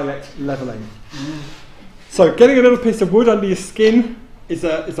of dialect levelling. So getting a little piece of wood under your skin was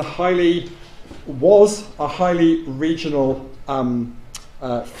a highly regional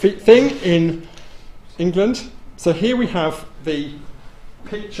thing in England. So here we have the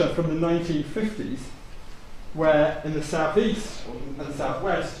picture from the 1950s, where in the southeast and the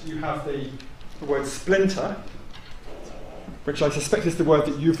southwest you have the word splinter, which I suspect is the word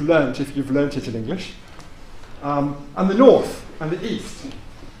that you've learnt if you've learnt it in English. And the north and the east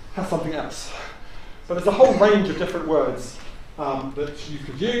has something else. But there's a whole range of different words that you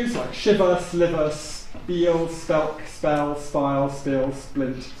could use, like shiver, sliver, spiel, spelk, spell, spile, spill,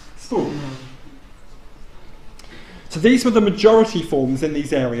 splint, spool. So these were the majority forms in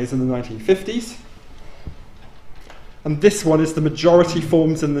these areas in the 1950s. And this one is the majority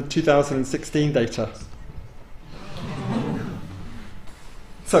forms in the 2016 data.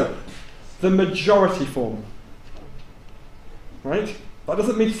 So, the majority form. Right? That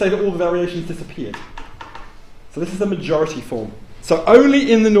doesn't mean to say that all the variations disappeared. So this is the majority form. So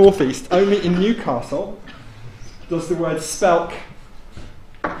only in the northeast, only in Newcastle, does the word spelk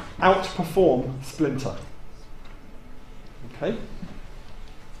outperform splinter. Okay?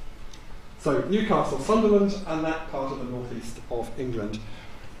 So Newcastle, Sunderland, and that part of the northeast of England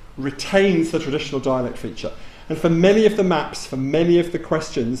retains the traditional dialect feature. And for many of the maps, for many of the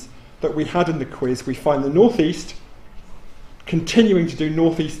questions that we had in the quiz, we find the northeast continuing to do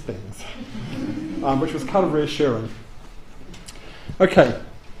northeast things, which was kind of reassuring. Okay,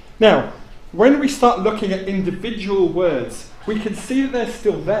 now, when we start looking at individual words, we can see that they're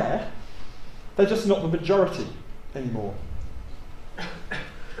still there, they're just not the majority anymore.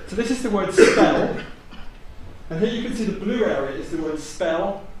 So this is the word spell, and here you can see the blue area is the word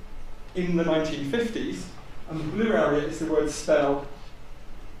spell in the 1950s, and the blue area is the word spell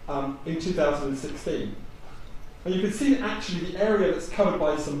in 2016. And you can see that actually the area that's covered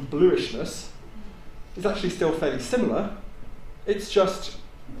by some bluishness is actually still fairly similar. It's just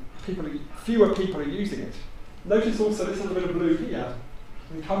fewer people are using it. Notice also this little bit of blue here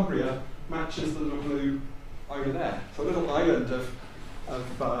in Cumbria matches the little blue over there. So a little island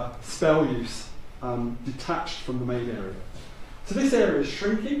of spell use detached from the main area. So this area is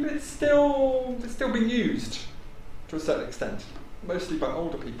shrinking, but it's still being used to a certain extent, mostly by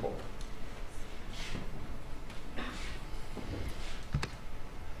older people.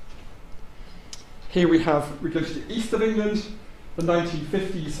 Here we go to the east of England, the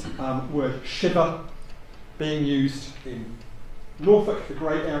 1950s word shiver being used in Norfolk, the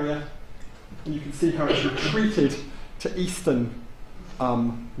grey area, and you can see how it's retreated to eastern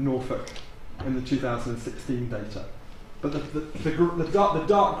Norfolk in the 2016 data. But the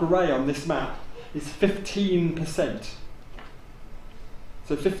dark grey on this map is 15%.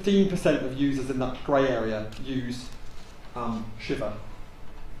 So 15% of users in that grey area use shiver.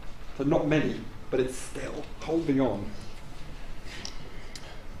 So not many, but it's still holding on.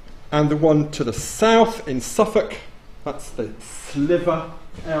 And the one to the south in Suffolk, that's the sliver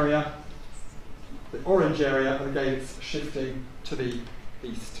area, the orange area, and again it's shifting to the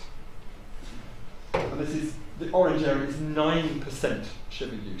east. And the orange area is 9%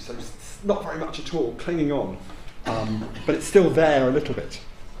 shiver use, so it's not very much at all, clinging on. But it's still there a little bit,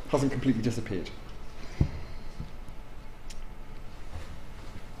 hasn't completely disappeared.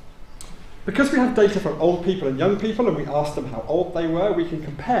 Because we have data from old people and young people, and we asked them how old they were, we can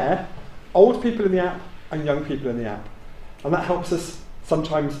compare old people in the app and young people in the app. And that helps us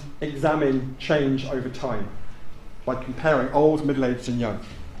sometimes examine change over time by comparing old, middle-aged and young.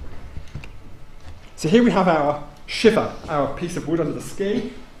 So here we have our shiver, our piece of wood under the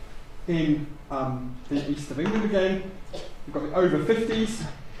skin in the east of England again. We've got the over 50s,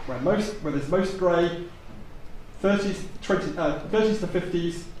 where there's most grey, 30s to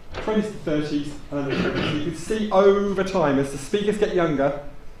 50s, 20s to 30s, and then the 20s. You can see over time, as the speakers get younger,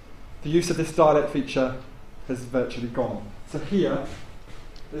 the use of this dialect feature has virtually gone. So here,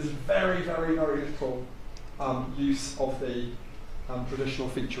 there's very, very, very little use of the traditional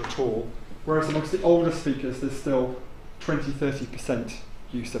feature at all, whereas amongst the older speakers, there's still 20-30%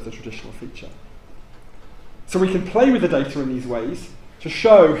 use of the traditional feature. So we can play with the data in these ways to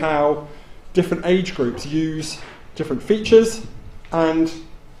show how different age groups use different features, and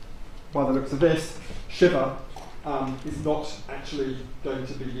by the looks of this, shiver is not actually going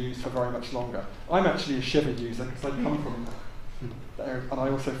to be used for very much longer. I'm actually a shiver user because I come from there, and I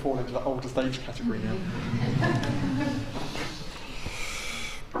also fall into the older stage category now.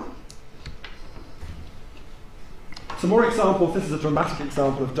 Some more examples. This is a dramatic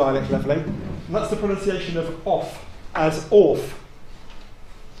example of dialect levelling, and that's the pronunciation of off as orf.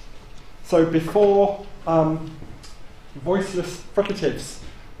 So before voiceless fricatives,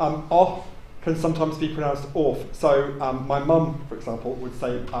 off can sometimes be pronounced orf. So my mum, for example, would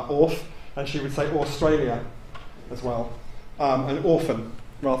say orf, and she would say Australia as well, and orphan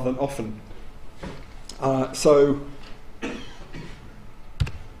rather than often. So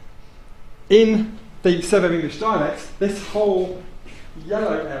in the survey of English dialects, this whole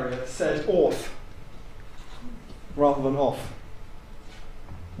yellow area said orf rather than off.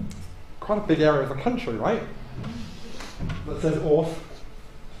 Quite a big area of the country, right? That says orf.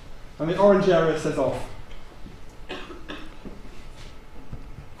 And the orange area says off.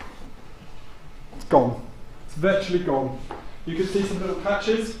 It's gone. It's virtually gone. You can see some little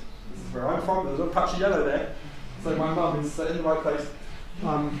patches. This is where I'm from. There's a little patch of yellow there. So my mum is in the right place.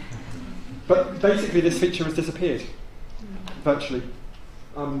 But basically this feature has disappeared, virtually.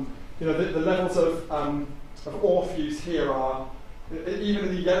 The levels of orf use here are, even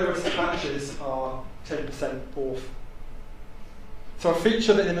in the yellowest patches, are 10% orf. So a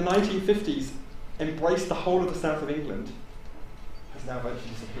feature that in the 1950s embraced the whole of the south of England has now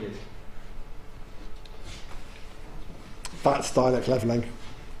virtually disappeared. That's dialect levelling.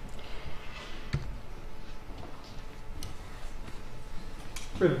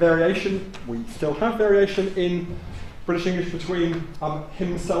 With variation, we still have variation in British English between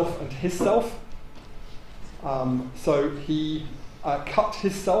himself and hisself. So he cut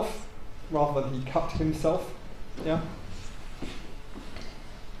hisself rather than he cut himself. Yeah.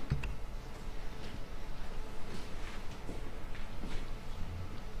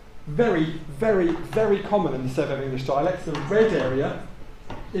 Very, very, very common in the survey of English dialects. The red area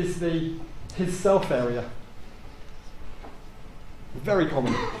is the his-self area. Very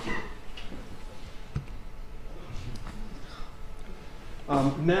common.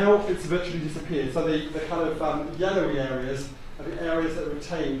 Now it's virtually disappeared. So the kind of yellowy areas are the areas that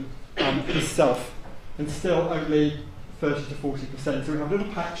retain himself, and still only 30 to 40%. So we have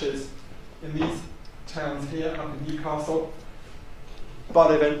little patches in these towns here, up in Newcastle,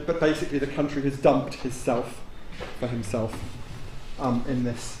 but basically the country has dumped himself for himself in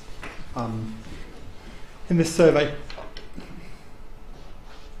this survey.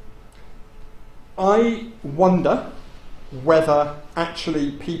 I wonder whether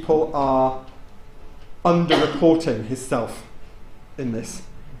actually people are underreporting himself in this.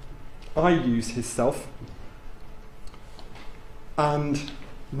 I use himself, and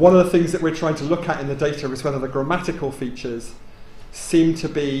one of the things that we're trying to look at in the data is whether the grammatical features seem to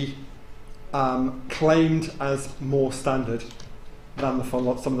be claimed as more standard than some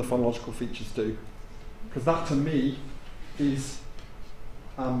of the phonological features do. Because that, to me, is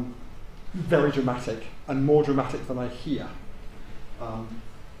very dramatic, and more dramatic than I hear. But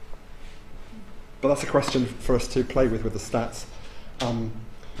that's a question for us to play with the stats.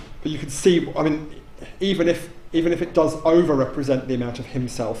 But you can see, I mean, even if it does over-represent the amount of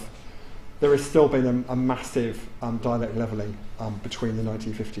himself, there has still been a massive dialect levelling between the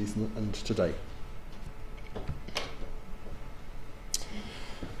 1950s and today.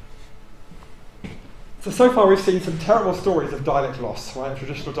 So far we've seen some terrible stories of dialect loss, right?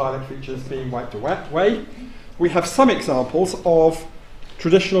 Traditional dialect features being wiped away. We have some examples of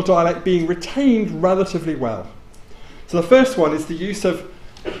traditional dialect being retained relatively well. So the first one is the use of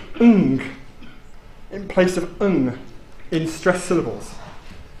ng in place of in stressed syllables.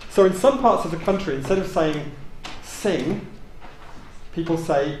 So in some parts of the country, instead of saying sing, people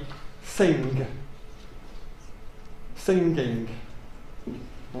say sing, singing,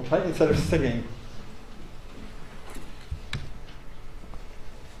 okay, instead of singing.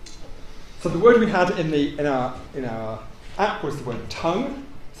 So the word we had in our app was the word tongue.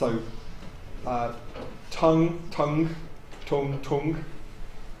 So tongue, tung.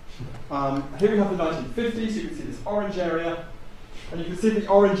 Here we have the 1950s. You can see this orange area, and you can see the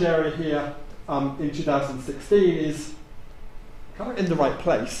orange area here in 2016 is kind of in the right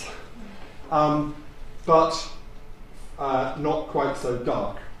place, but not quite so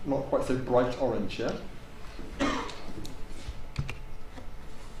dark, not quite so bright orange. Yeah.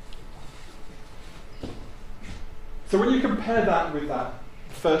 So when you compare that with that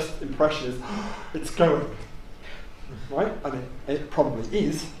first impression is, it's going, right? And it probably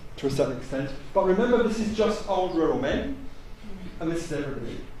is, to a certain extent. But remember, this is just old rural men, and this is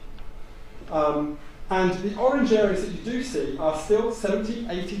everybody. And the orange areas that you do see are still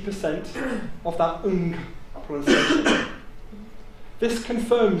 70–80% of that pronunciation. This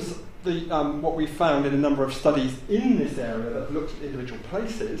confirms what we found in a number of studies in this area that have looked at individual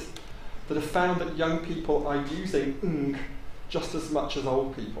places, that have found that young people are using just as much as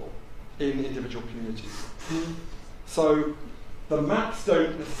old people in individual communities. So the maps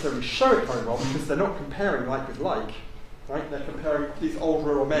don't necessarily show it very well because they're not comparing like with like, right? They're comparing these old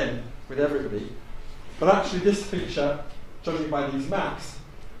rural men with everybody. But actually this feature, judging by these maps,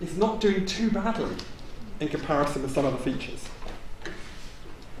 is not doing too badly in comparison with some other features.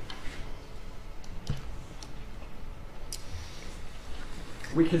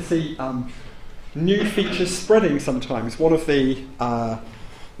 We can see new features spreading sometimes. One of the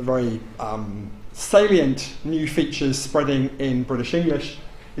very salient new features spreading in British English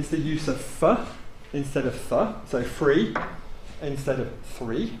is the use of f instead of th, so free instead of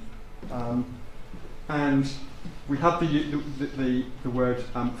three. And we have the word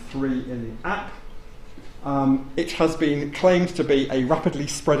three in the app. It has been claimed to be a rapidly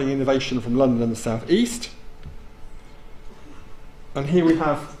spreading innovation from London and the South East. And here we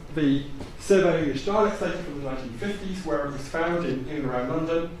have the Survey of English Dialects data from the 1950s, where it was found in and around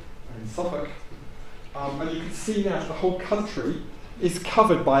London and in Suffolk. And you can see now the whole country is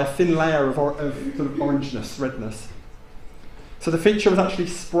covered by a thin layer of sort of orangeness, redness. So the feature was actually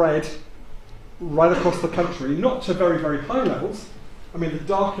spread right across the country, not to very, very high levels. I mean, the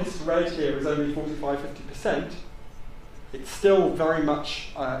darkest red here is only 45–50%. It's still very much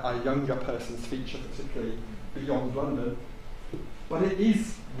a younger person's feature, particularly beyond London. But it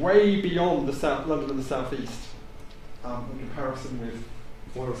is way beyond the London and the South East in comparison with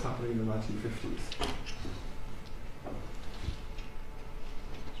what was happening in the 1950s.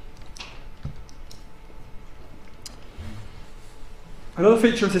 Another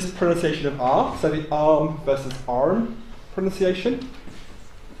feature is this pronunciation of R, so the arm versus arm pronunciation.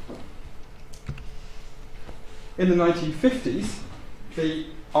 In the 1950s, the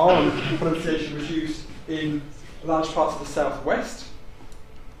arm pronunciation was used in large parts of the southwest,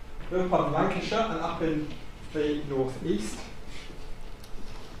 a little part of Lancashire, and up in the northeast.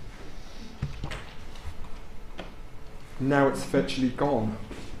 Now it's virtually gone.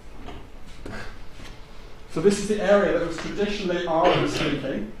 So this is the area that was traditionally Aram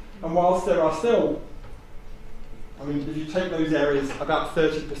speaking, and whilst there are still, I mean, if you take those areas, about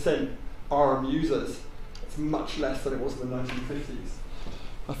 30% Aram users, it's much less than it was in the 1950s.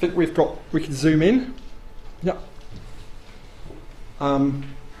 I think we can zoom in. Yeah. So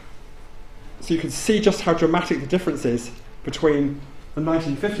you can see just how dramatic the difference is between the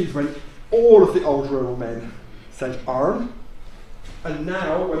 1950s, when all of the old rural men said Aram, and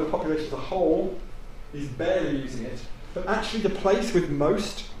now when the population as a whole is barely using it. But actually the place with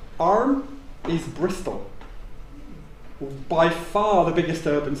most Aram is Bristol. By far the biggest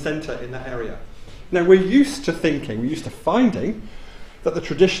urban centre in that area. Now we're used to finding that the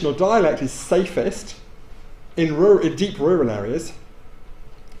traditional dialect is safest in deep rural areas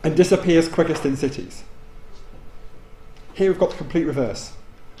and disappears quickest in cities. Here we've got the complete reverse.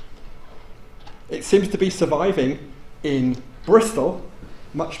 It seems to be surviving in Bristol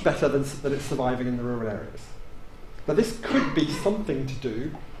much better than it's surviving in the rural areas. Now this could be something to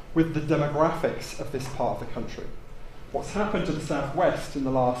do with the demographics of this part of the country. What's happened to the southwest in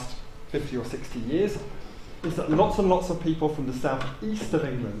the last 50 or 60 years is that lots and lots of people from the southeast of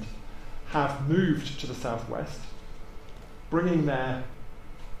England have moved to the southwest, bringing their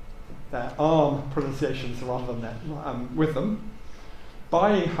Arm pronunciations rather than with them,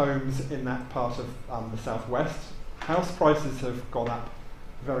 buying homes in that part of the southwest. House prices have gone up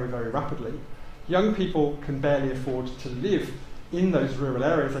very, very rapidly. Young people can barely afford to live in those rural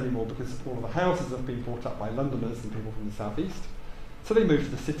areas anymore because all of the houses have been bought up by Londoners and people from the southeast. So they move to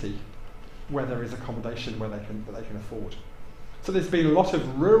the city where there is accommodation that they can afford. So there's been a lot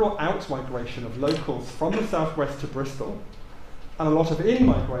of rural out-migration of locals from the southwest to Bristol, and a lot of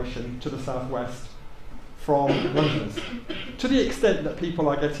in-migration to the southwest from Londoners, to the extent that people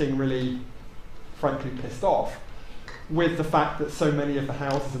are getting really, frankly, pissed off with the fact that so many of the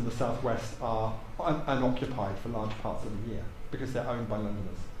houses in the southwest are unoccupied for large parts of the year because they're owned by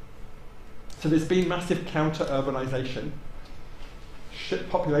Londoners. So there's been massive counter-urbanisation,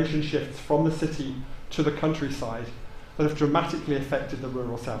 population shifts from the city to the countryside that have dramatically affected the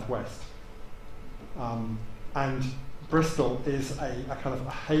rural southwest. And Bristol is a kind of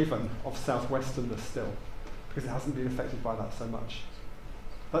a haven of southwesterners still, because it hasn't been affected by that so much.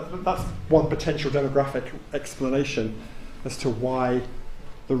 That's one potential demographic explanation as to why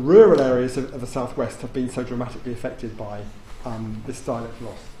the rural areas of the southwest have been so dramatically affected by this dialect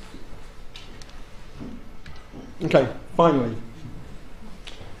loss. Okay, finally,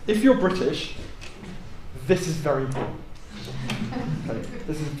 if you're British, this is very important. Okay,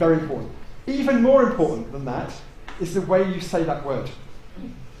 this is very important. Even more important than that is the way you say that word.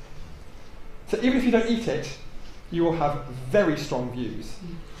 So even if you don't eat it, you will have very strong views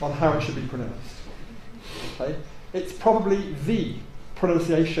on how it should be pronounced. Okay? It's probably the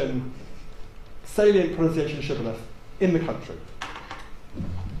salient pronunciation shibboleth in the country.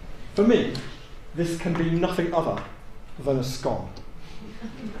 For me, this can be nothing other than a scone.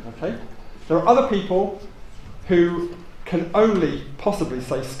 Okay? There are other people who can only possibly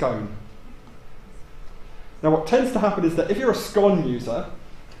say scone. Now what tends to happen is that if you're a scone user,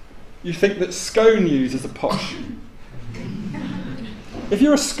 you think that scone users are posh. If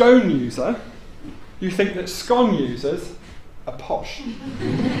you're a scone user, you think that scone users are posh.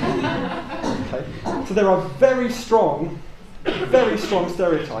 Okay? So there are very strong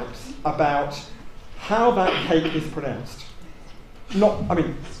stereotypes about how that cake is pronounced.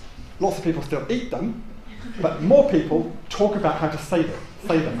 Lots of people still eat them, but more people talk about how to say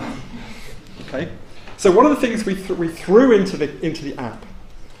them. Okay? So one of the things we threw into the app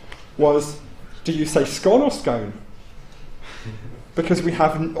was, do you say scone or scone? Because we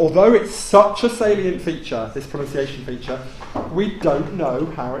have, although it's such a salient feature, this pronunciation feature, we don't know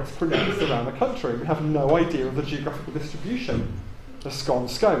how it's pronounced around the country. We have no idea of the geographical distribution of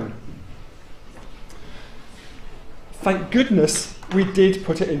scone. Thank goodness we did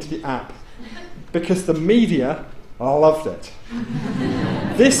put it into the app, because the media loved it.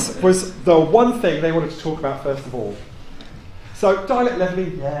 This was the one thing they wanted to talk about first of all. So dialect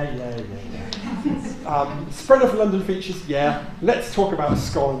levelling, yeah. Spread of London features, yeah. Let's talk about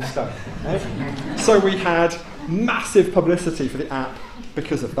scone and stone. Okay? So we had massive publicity for the app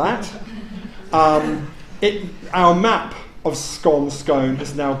because of that. Our map of scone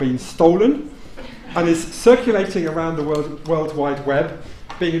has now been stolen and is circulating around the World Wide Web,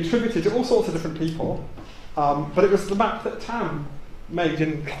 being attributed to all sorts of different people. But it was the map that Tam made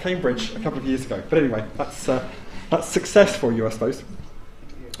in Cambridge a couple of years ago. But anyway, that's success for you, I suppose.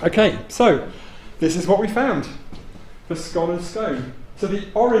 Okay, so this is what we found for scone and scone. So the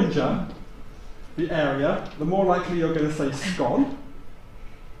oranger the area, the more likely you're going to say scone.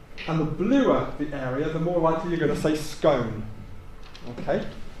 And the bluer the area, the more likely you're going to say scone. Okay?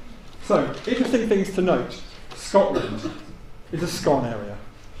 So, interesting things to note. Scotland is a scone area.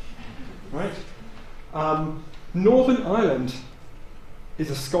 Right? Northern Ireland is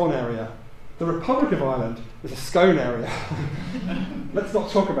a scone area. The Republic of Ireland is a scone area. Let's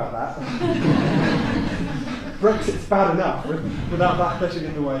not talk about that. Brexit's bad enough without that getting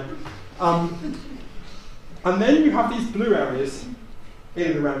in the way. And then you have these blue areas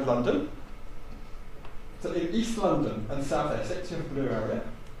in and around London. So in East London and South Essex, you have a blue area.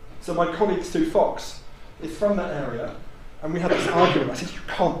 So my colleague Sue Fox is from that area, and we had this argument. I said, you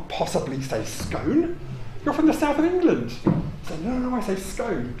can't possibly say scone. You're from the south of England. I said, no, I say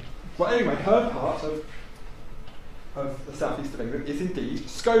scone. Well, anyway, her part of the southeast of England is indeed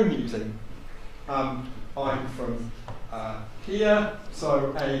scone using. I'm from here,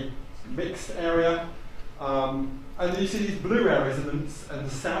 so a mixed area. And you see these blue areas in the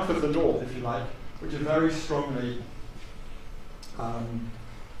south of the north, if you like, which are very strongly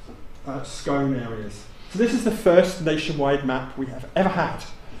scone areas. So this is the first nationwide map we have ever had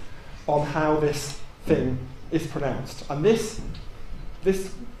on how this thing is pronounced. And this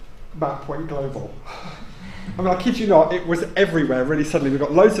map went global. I mean, I kid you not, it was everywhere really suddenly. We've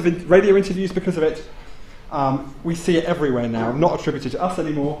got loads of radio interviews because of it. We see it everywhere now, not attributed to us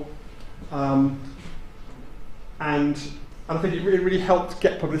anymore. And I think it really helped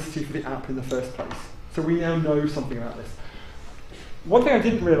get publicity for the app in the first place. So we now know something about this. One thing I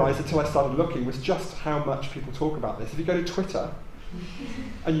didn't realise until I started looking was just how much people talk about this. If you go to Twitter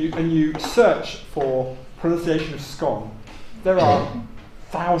and you search for pronunciation of scone, there are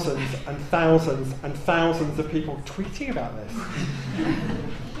thousands and thousands and thousands of people tweeting about this.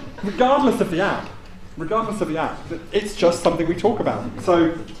 Regardless of the app, it's just something we talk about.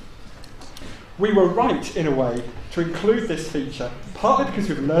 So we were right, in a way, to include this feature, partly because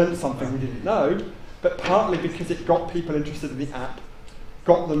we've learned something we didn't know, but partly because it got people interested in the app,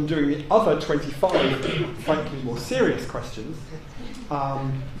 got them doing the other 25, frankly, more serious questions,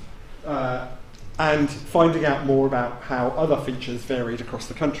 and finding out more about how other features varied across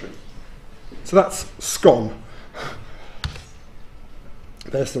the country. So that's scone.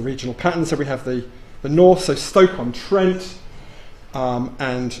 There's the regional pattern. So we have the north, so Stoke-on-Trent,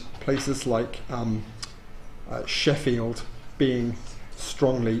 and places like Sheffield being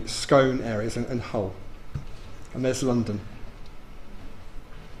strongly scone areas, and Hull. And there's London.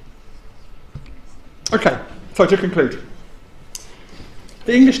 Okay, so to conclude.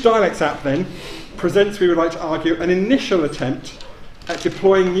 The English Dialects app then presents, we would like to argue, an initial attempt at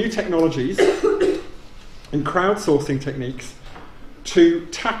deploying new technologies and crowdsourcing techniques to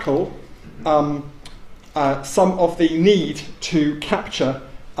tackle some of the need to capture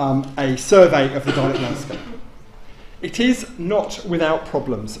a survey of the dialect landscape. It is not without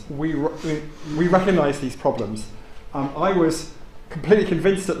problems. We recognise these problems. I was completely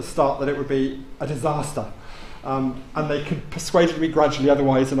convinced at the start that it would be a disaster, and they persuaded me gradually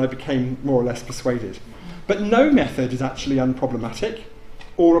otherwise, and I became more or less persuaded. But no method is actually unproblematic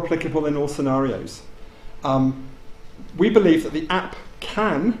or applicable in all scenarios. We believe that the app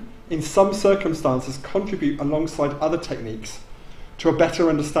can, in some circumstances, contribute alongside other techniques to a better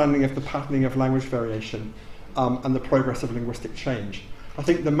understanding of the patterning of language variation and the progress of linguistic change. I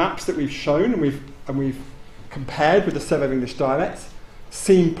think the maps that we've shown and we've compared with the Survey of English Dialects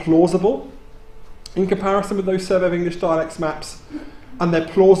seem plausible in comparison with those Survey of English Dialects maps, and they're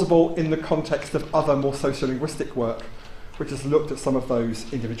plausible in the context of other more sociolinguistic work which has looked at some of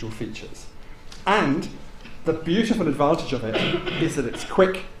those individual features. And the beautiful advantage of it is that it's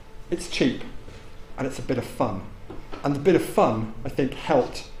quick, it's cheap, and it's a bit of fun. And the bit of fun, I think,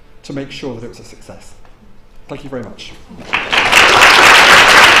 helped to make sure that it was a success. Thank you very much.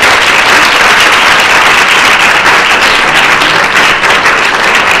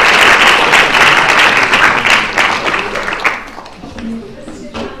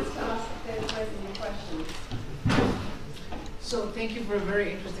 So thank you for a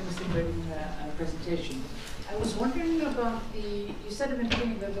very interesting, stimulating presentation. I was wondering about you said in the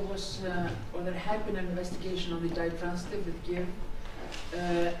beginning that there was, or there had been an investigation on the ditransitive with give,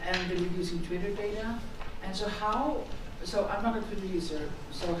 and the reducing Twitter data. And so I'm not a Twitter user,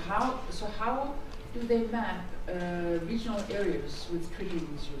 so how do they map regional areas with Twitter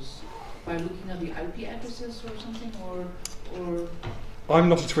users? By looking at the IP addresses or something, or I'm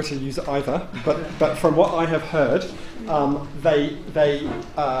not a Twitter user either, but from what I have heard, they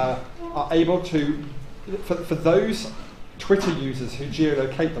are able to, for those Twitter users who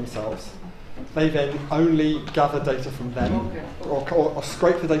geolocate themselves, they then only gather data from them, or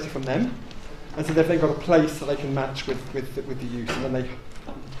scrape the data from them, And so they've got a place that they can match with the use, and then they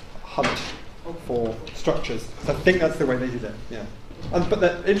hunt for structures. So I think that's the way they did it, yeah.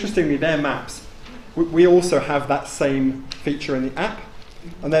 But interestingly, their maps, we also have that same feature in the app,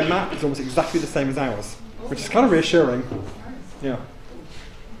 and their map is almost exactly the same as ours, which is kind of reassuring. Yeah.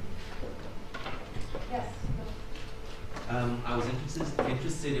 Yes. I was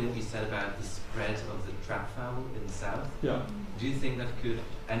interested in what you said about the spread of the trap fowl in the south. Yeah. Do you think that could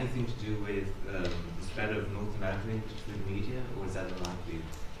anything to do with the spread of North American English through the media, or is that unlikely?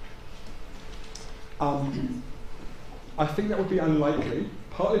 I think that would be unlikely,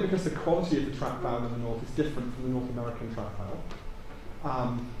 partly because the quality of the trap fowl in the north is different from the North American trap fowl.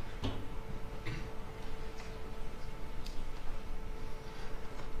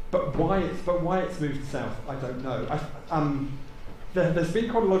 But why it's moved south, I don't know. There's been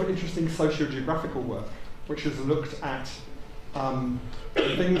quite a lot of interesting socio-geographical work which has looked at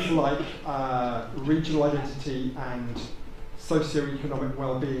things like regional identity and socio-economic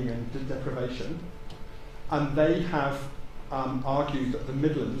well-being and deprivation, and they have argued that the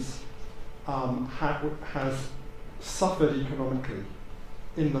Midlands has suffered economically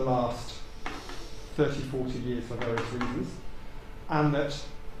in the last 30, 40 years for various reasons, and that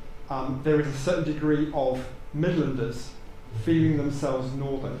there is a certain degree of Midlanders feeling themselves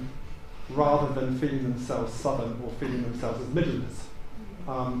northern rather than feeling themselves southern or feeling themselves as Midlanders.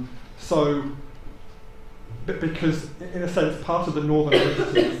 Because in a sense, part of the northern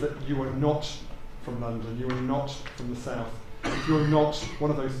identity is that you are not from London, you are not from the south, you are not one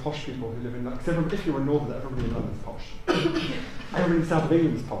of those posh people who live in London. If you're a northerner, everybody in London is posh. Everybody in the south of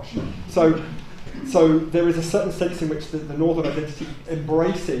England is posh. So there is a certain sense in which the northern identity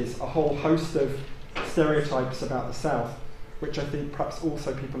embraces a whole host of stereotypes about the south, which I think perhaps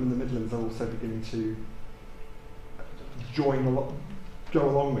also people in the Midlands are also beginning to go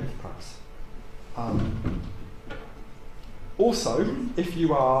along with, perhaps. Also, if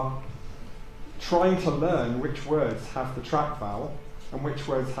you are trying to learn which words have the trap vowel and which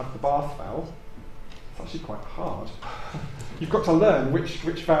words have the bath vowel, it's actually quite hard. You've got to learn which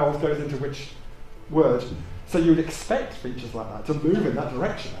vowel goes into which word. So you would expect features like that to move in that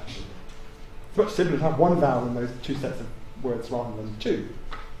direction, actually. It's much simpler to have one vowel in those two sets of words rather than two.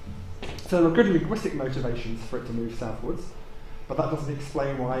 So there are good linguistic motivations for it to move southwards, but that doesn't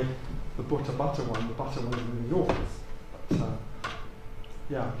explain why the butter one is moving northwards. But,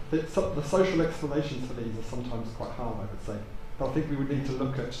 yeah, the social explanations for these are sometimes quite hard, I would say. But I think we would need to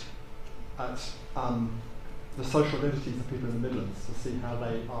look at the social identities of people in the Midlands to see how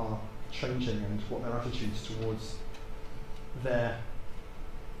they are changing and what their attitudes towards their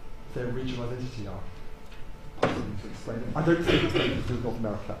regional identity are. Possibly to explain it. I don't think it's going to do with North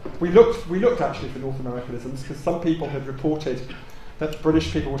America. We looked actually for North Americanisms because some people had reported that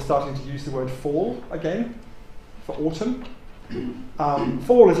British people were starting to use the word fall again for autumn.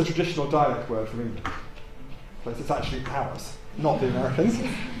 Fall is a traditional dialect word from England. But it's actually ours, not the Americans.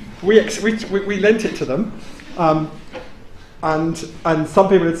 We lent it to them, and some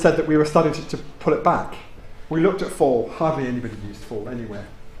people had said that we were starting to pull it back. We looked at fall. Hardly anybody used fall anywhere.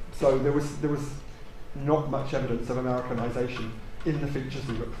 So there was not much evidence of Americanization in the features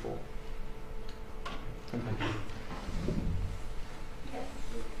we looked for. Thank you.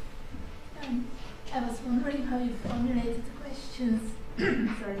 I was wondering how you formulated the questions.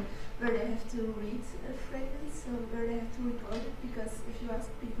 Sorry, where they have to read a fragment, so where they have to record it, because if you ask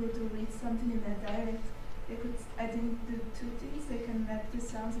people to read something in their dialect, they could, I think, do two things. They can map the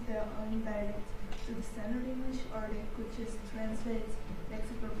sounds of their own dialect to the standard English, or they could just translate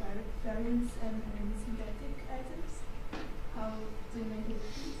lexical variants and syntactic items. How do you make it,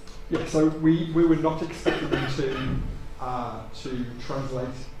 please? Yeah, so we were not expecting them to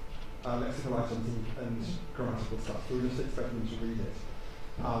translate lexical items and grammatical stuff. We were just expecting them to read it.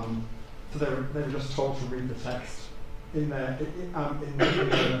 So they were just told to read the text in their,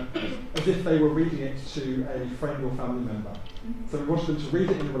 as if they were reading it to a friend or family member. So we wanted them to read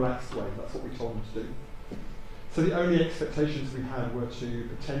it in a relaxed way. That's what we told them to do. So the only expectations we had were to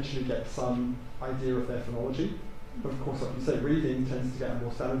potentially get some idea of their phonology. But of course, like you say, reading tends to get a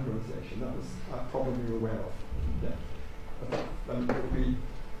more standard pronunciation. That was a problem we were aware of. Yeah.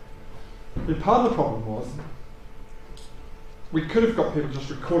 Part of the problem was we could have got people to just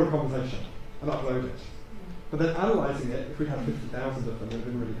record a conversation and upload it. But then analysing it, if we had 50,000 of them, it would have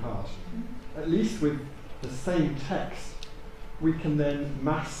been really hard. At least with the same text, we can then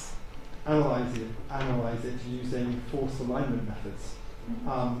mass analyse it using forced alignment methods,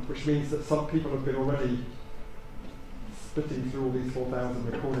 which means that some people have been already splitting through all these 4,000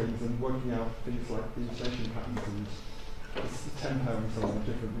 recordings and working out things like the intonation patterns It's the tempo and so on in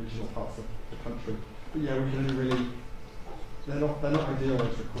different regional parts of the country. But yeah, we can only really, they're not ideal,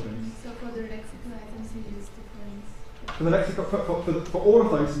 those recordings. So for the lexical items you use different... For the lexical, for all of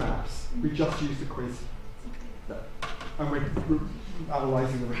those maps, we just use the quiz. Yeah. And we're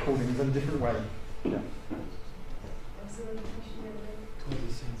analysing the recordings in a different way. Yeah.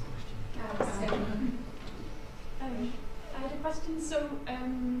 I had a question. So,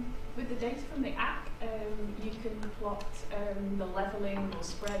 with the data from the app, you can plot the levelling or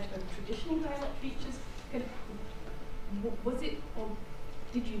spread of traditional dialect features. Was it, or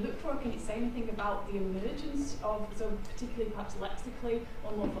did you look for, or can you say anything about the emergence of, so particularly perhaps lexically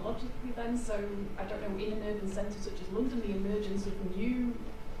or morphologically then, so, I don't know, in an urban centre such as London, the emergence of new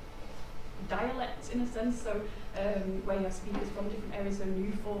dialects in a sense, so where you have speakers from different areas, so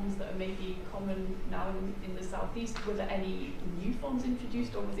new forms that are maybe common now in the southeast. Were there any new forms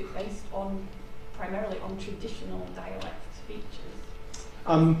introduced, or was it based on primarily on traditional dialect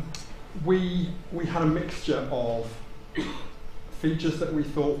features? We had a mixture of features that we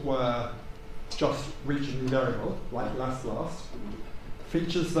thought were just regionally variable, like last,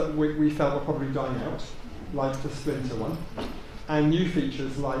 features that we felt were probably dying out, like the splinter one, and new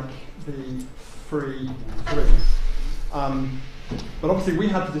features like the free 3. But obviously we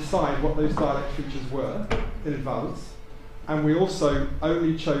had to decide what those dialect features were in advance, and we also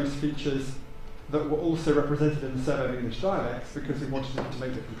only chose features that were also represented in the survey of English dialects because we wanted to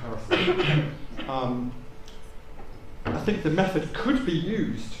make the comparison. I think the method could be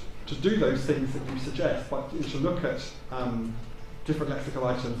used to do those things that you suggest, but to look at different lexical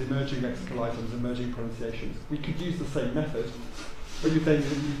items, emerging pronunciations. We could use the same method, but you then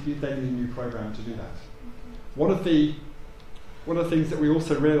need a new program to do that. One of the things that we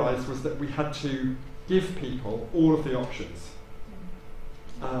also realised was that we had to give people all of the options,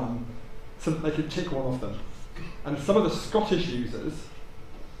 so that they could tick one of them. And some of the Scottish users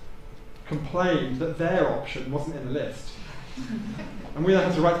complained that their option wasn't in the list. And we then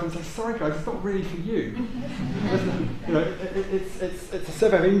had to write to them and say, sorry guys, it's not really for you. You know, it's a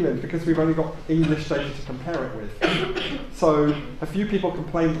survey of England because we've only got English data to compare it with. So a few people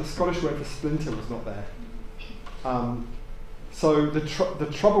complained that the Scottish word for splinter was not there. So the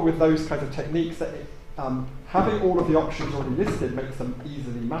trouble with those kinds of techniques that having all of the options already listed makes them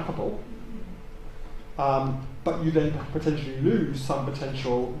easily mappable. But you then potentially lose some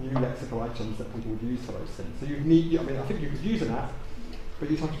potential new lexical items that people would use for those things. So you need, I think you could use an app, but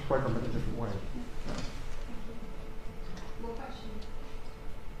you'd have to program it in a different way. More questions?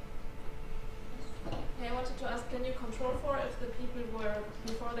 Okay, I wanted to ask, can you control for if the people were,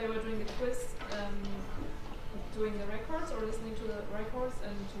 before they were doing the quiz, doing the records or listening to the records,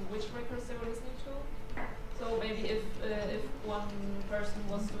 and to which records they were listening to? So maybe if one person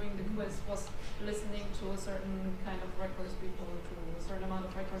was doing the quiz was listening to a certain kind of records before, to a certain amount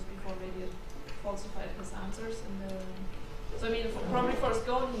of records before, maybe it falsified his answers. So I mean, probably for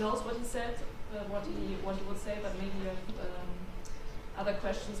Scone, he knows what he said, what he would say, but maybe you have other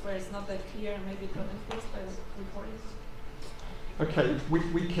questions where it's not that clear, and maybe it got influenced by the recordings. Okay,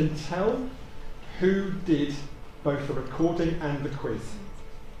 we can tell who did both the recording and the quiz,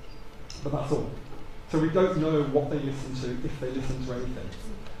 but that's all. So we don't know what they listened to, if they listened to anything.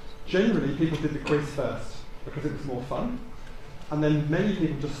 Generally, people did the quiz first because it was more fun, and then many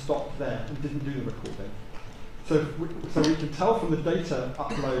people just stopped there and didn't do the recording. So we can tell from the data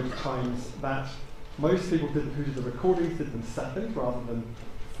upload times that most people who did the recordings did them second rather than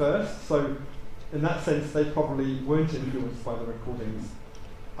first. So in that sense, they probably weren't influenced by the recordings.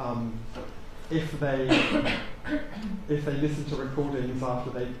 If they listened to recordings after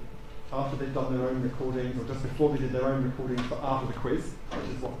they'd done their own recordings, or just before they did their own recordings but after the quiz, which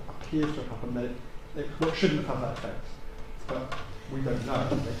is what appears to have happened, what shouldn't have that effect. But we don't know,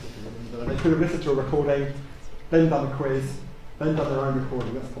 basically. They could have listened to a recording, then done a quiz, then done their own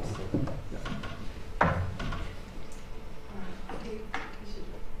recording. That's possible. Yeah. I think we should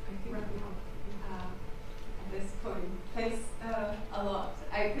wrap it up at this point. Thanks a lot.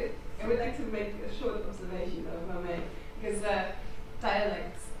 I would like to make a short observation, though, if I may, because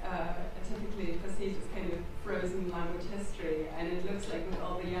dialects are typically perceived as kind of frozen language history, and it looks like with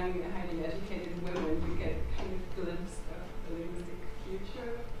all the young, highly educated women, you get kind of glimpse of the linguistic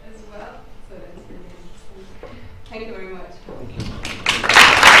future